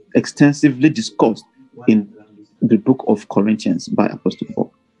extensively discussed in the book of Corinthians by Apostle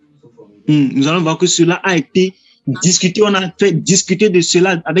Paul. Nous allons voir que cela a été discuté, on a fait discuter de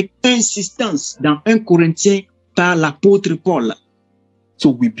cela avec insistance dans 1 Corinthiens par l'apôtre Paul.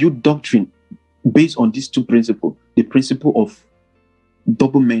 So we build doctrine based on these two principles, the principle of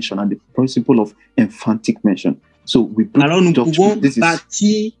double mention and the principle of emphatic mention. So we build Alors nous pouvons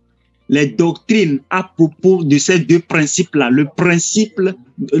bâtir les doctrines à propos de ces deux principes-là, le principe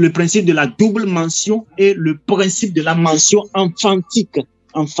de la double mention et le principe de la mention emphatique.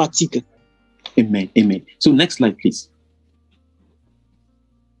 Amen. Amen. So next slide, please.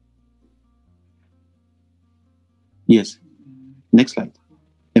 Yes. Next slide.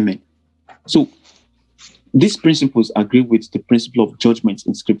 Amen. So these principles agree with the principle of judgment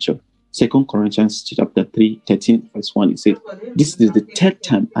in Scripture. 2 Corinthians chapter 13, verse 1, it says, "This is the third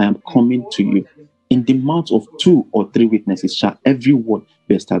time I am coming to you. In the mouth of 2 or 3 witnesses shall every word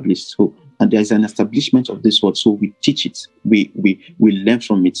be established." So, and there is an establishment of this word. So we teach it, we learn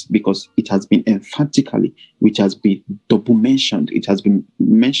from it because it has been emphatically, which has been double mentioned. It has been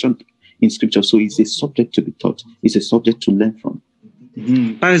mentioned in Scripture. So it's a subject to be taught. It's a subject to learn from.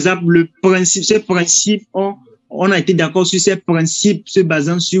 Par exemple, ces principes, on a été d'accord sur ces principes se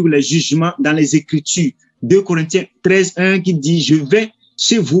basant sur les jugements dans les Écritures. 2 Corinthiens 13:1 qui dit: "Je vais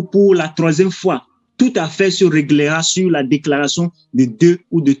chez vous pour la 3e fois. Tout à fait se réglera sur la déclaration de 2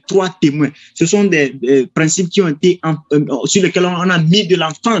 ou de 3 témoins." Ce sont des principes qui ont été sur lesquels on a mis de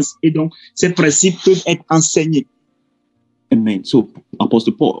l'enfance, et donc ces principes peuvent être enseignés. Amen. So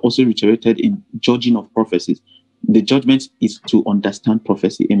Apostle Paul also reiterated in judging of prophecies. The judgment is to understand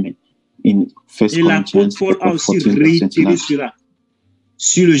prophecy. Amen. In 1 Et l'apôtre Paul a aussi réitéré cela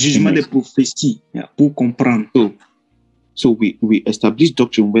sur le jugement des prophéties pour comprendre. So we establish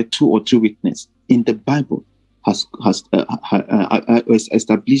doctrine where 2 or 3 witnesses in the Bible has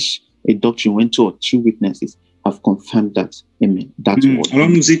established a doctrine when 2 or 3 witnesses have confirmed that. Amen. That's what. Alors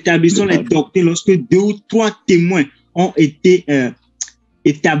nous établissons les doctrines lorsque 2 ou 3 témoins ont été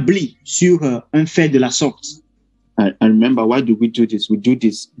établis sur un fait de la sorte. And remember, why do we do this? We do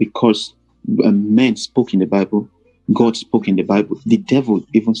this because men spoke in the Bible, God spoke in the Bible, the devil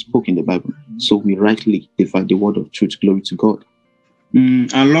even spoke in the Bible. So we rightly divide the word of truth. Glory to God.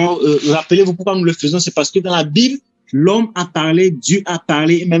 Alors, rappelez-vous pourquoi nous le faisons, c'est parce que dans la Bible, l'homme a parlé, Dieu a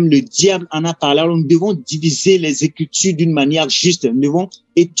parlé, et même le diable en a parlé. Alors, nous devons diviser les Écritures d'une manière juste. Nous devons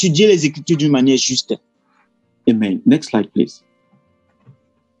étudier les Écritures d'une manière juste. Amen. Next slide, please.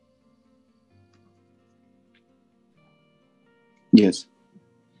 Yes.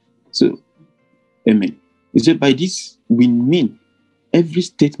 So, amen. He said, by this, we mean every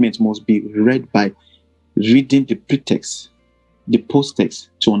statement must be read by reading the pretext, the post-text,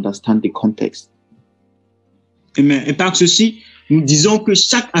 to understand the context. Amen. Et par ceci, nous disons que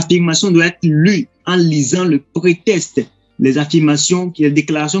chaque affirmation doit être lue en lisant le prétexte, les affirmations, les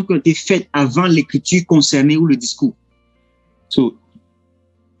déclarations qui ont été faites avant l'écriture concernée ou le discours. So,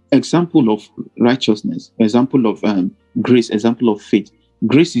 example of righteousness, example of grace, example of faith.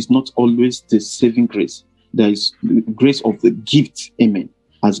 Grace is not always the saving grace. There is grace of the gift, amen,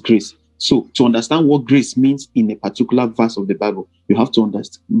 as grace. So to understand what grace means in a particular verse of the Bible, you have to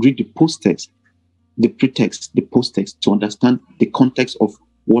read the post-text, the pretext, the post-text, to understand the context of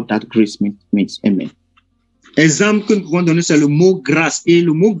what that grace means. Amen. Exemple que nous pouvons donner, c'est le mot grâce. Et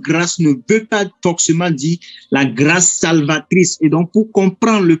le mot grâce ne veut pas forcément dire la grâce salvatrice. Et donc, pour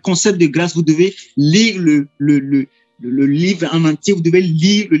comprendre le concept de grâce, vous devez lire le livre en entier. Vous devez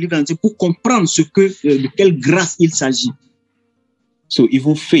lire le livre en entier pour comprendre de quelle grâce il s'agit. So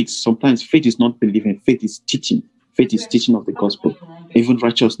even faith, sometimes faith is not believing, faith is teaching. Faith is teaching of the gospel. Even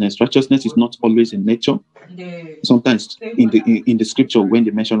righteousness is not always in nature. Sometimes in the scripture, when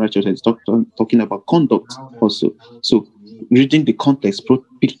they mention righteousness, talking about conduct also. So reading the context,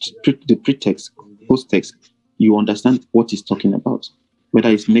 the pretext, post-text, you understand what he's talking about, whether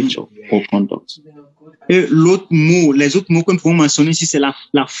it's nature or conduct. Et l'autre mot, les autres mots que nous pouvons mentionner ici, c'est la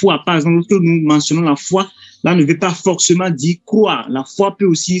foi. Par exemple, lorsque nous mentionnons la foi, là ne veut pas forcément dire croire. La foi peut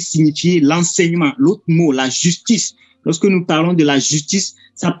aussi signifier l'enseignement. L'autre mot, la justice. Lorsque nous parlons de la justice,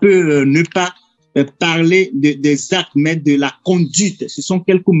 ça peut ne pas parler des actes, mais de la conduite. Ce sont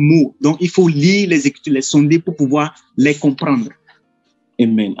quelques mots. Donc, il faut lire les Écritures, les sonder pour pouvoir les comprendre.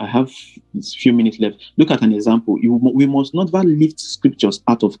 Amen. I have a few minutes left. Look at an example. We must not lift scriptures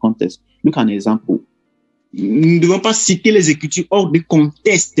out of context. Look at an example. Nous ne devons pas citer les Écritures hors de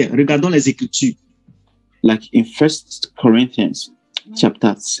contexte. Regardons les Écritures. Like in 1 Corinthians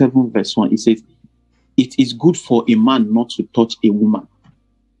chapter 7 verse 1, it says, it is good for a man not to touch a woman.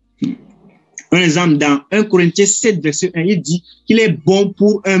 Un exemple, dans 1 Corinthiens 7 verset 1, il dit qu'il est bon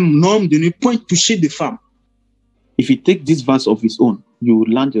pour un homme de ne point toucher de femme. If you take this verse of his own, you will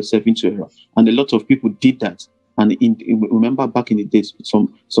land yourself into error. And a lot of people did that. And remember back in the days,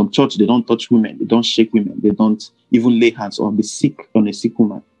 some church, they don't touch women, they don't shake women, they don't even lay hands on a sick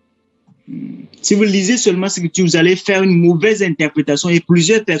woman. Si vous lisez seulement ce que vous allez faire une mauvaise interprétation, et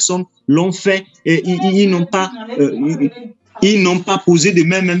plusieurs personnes l'ont fait, et ils n'ont pas posé de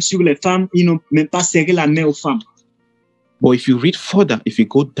main même sur les femmes, ils n'ont même pas serré la main aux femmes. But if you read further, if you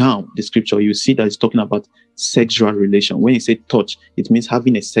go down the scripture, you see that it's talking about sexual relation. When you say touch, it means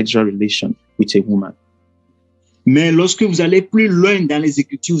having a sexual relation with a woman. Mais lorsque vous allez plus loin dans les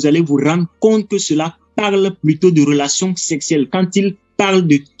Écritures, vous allez vous rendre compte que cela parle plutôt de relations sexuelles. Quand il parle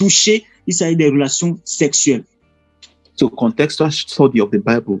de toucher, il s'agit des relations sexuelles. So contextual study of the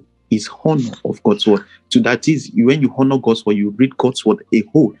Bible is honor of God's word. So that is, when you honor God's word, you read God's word a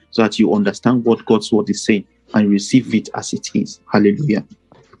whole, so that you understand what God's word is saying and receive it as it is. Hallelujah.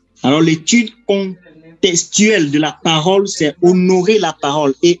 Alors l'étude contextuelle de la parole, c'est honorer la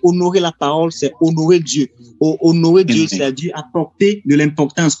parole. Et honorer la parole, c'est honorer Dieu. Honorer Dieu, c'est-à-dire accorder de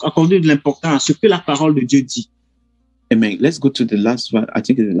l'importance à ce que la parole de Dieu dit. Amen. Let's go to the last one. I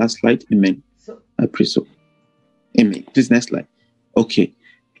think it's the last slide. Amen. I pray so. Amen. Please, next slide. Okay.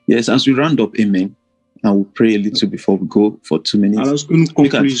 Yes, as we round up, amen, I will pray a little before we go for 2 minutes. Alors, que nous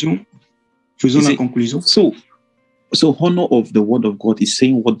faisons la conclusion. So honor of the word of God is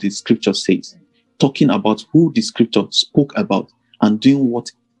saying what the scripture says, talking about who the scripture spoke about, and doing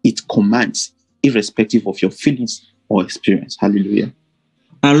what it commands, irrespective of your feelings or experience. Hallelujah.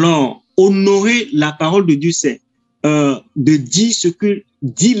 Alors, honorer la parole de Dieu, c'est de dire ce que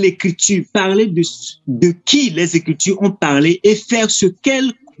dit l'Écriture, parler de qui les Écritures ont parlé et faire ce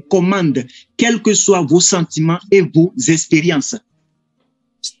qu'elles commandent, quels que soient vos sentiments et vos expériences.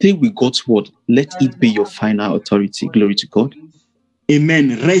 Stay with God's word. Let it be your final authority. Glory to God.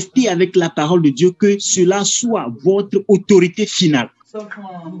 Amen. Restez avec la parole de Dieu, que cela soit votre autorité finale.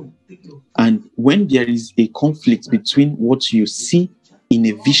 And when there is a conflict between what you see in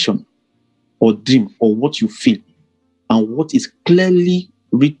a vision or dream or what you feel and what is clearly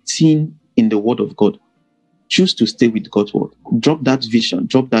written in the word of God, choose to stay with God's word. Drop that vision,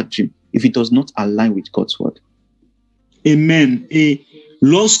 drop that dream if it does not align with God's word. Amen. Et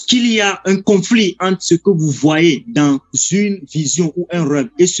lorsqu'il y a un conflit entre ce que vous voyez dans une vision ou un rêve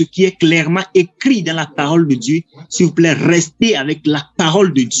et ce qui est clairement écrit dans la parole de Dieu, s'il vous plaît, restez avec la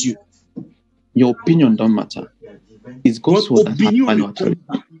parole de Dieu. Your opinion don't matter. It's God's word that has final authority.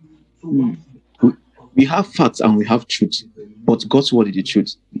 We have facts and we have truth, but God's word is the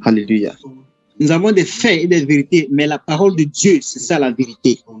truth. Hallelujah. Nous avons des faits et des vérités, mais la parole de Dieu, c'est ça la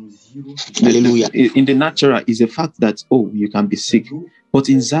vérité. Hallelujah. In the natural, is a fact that, oh, you can be sick. But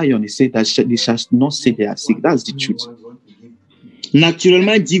in Zion, it says that they shall not say they are sick. That's the truth.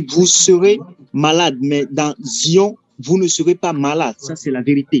 Naturellement, il dit que vous serez malade, mais dans Zion, vous ne serez pas malade. Ça, c'est la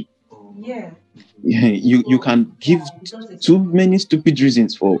vérité. You can give too many stupid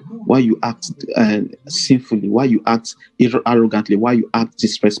reasons for why you act sinfully, why you act arrogantly, why you act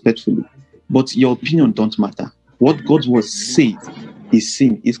disrespectfully. But your opinion don't matter. What God's word says is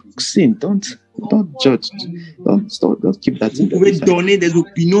sin. Is sin. Don't judge. Don't keep that in the Vous pouvez donner des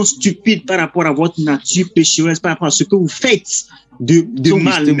opinions stupides par rapport à votre nature péchereuse, par rapport à ce que vous faites de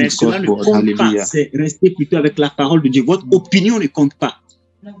mal, mais cela ne compte pas. C'est rester plutôt avec la parole de Dieu. Votre opinion ne compte pas.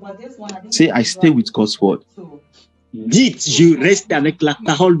 Say, I stay with God's word. Dites, je reste avec la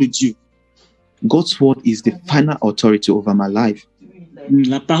parole de Dieu. God's word is the final authority over my life.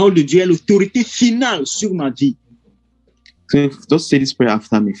 La parole de Dieu est l'autorité finale sur ma vie. So just say this prayer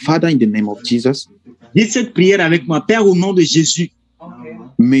after me. Father, in the name of Jesus. Dites cette prière avec moi. Père, au nom de Jésus.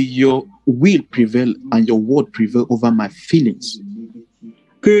 May your will prevail and your word prevail over my feelings.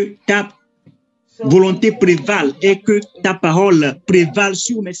 Que ta volonté prévale et que ta parole prévale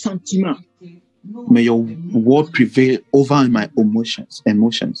sur mes sentiments. May your word prevail over my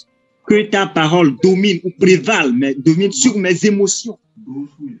emotions. Que ta parole domine ou prévale, mais domine sur mes émotions.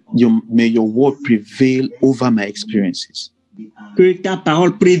 May your word prevail over my experiences. Que ta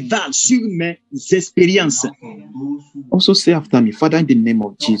parole prévale sur mes expériences. Also say after me, Father, in the name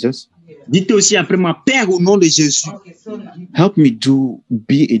of Jesus. Dites aussi après moi, Père, au nom de Jésus. Help me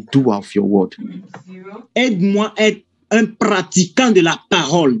be a doer of your word. Aide-moi à être un pratiquant de la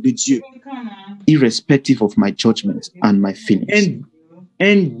parole de Dieu. Irrespective of my judgments and my feelings.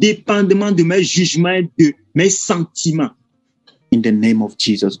 Indépendamment de mes jugements et de mes sentiments. In the name of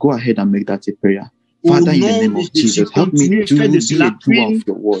Jesus, go ahead and make that a prayer. Father, in the name of Jesus, help me to be a doer of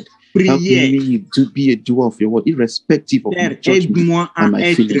your word. Help me to be a doer of your word, irrespective of my judgment and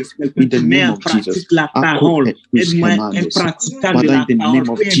my feelings. In the name of Jesus, Father, in the name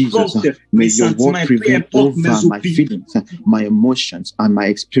of Jesus, may your word prevail over my feelings, my emotions, and my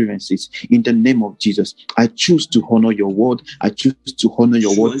experiences. In the name of Jesus, I choose to honor your word. I choose to honor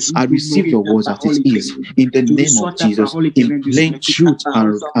your word. I receive your words as it is. In the name of Jesus, in plain truth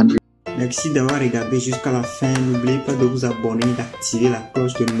and Merci d'avoir regardé jusqu'à la fin. N'oubliez pas de vous abonner et d'activer la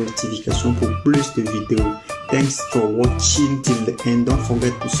cloche de notification pour plus de vidéos. Thanks for watching till the end. Don't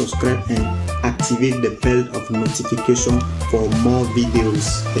forget to subscribe and activate the bell of notification for more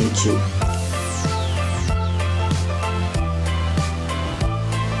videos. Thank you.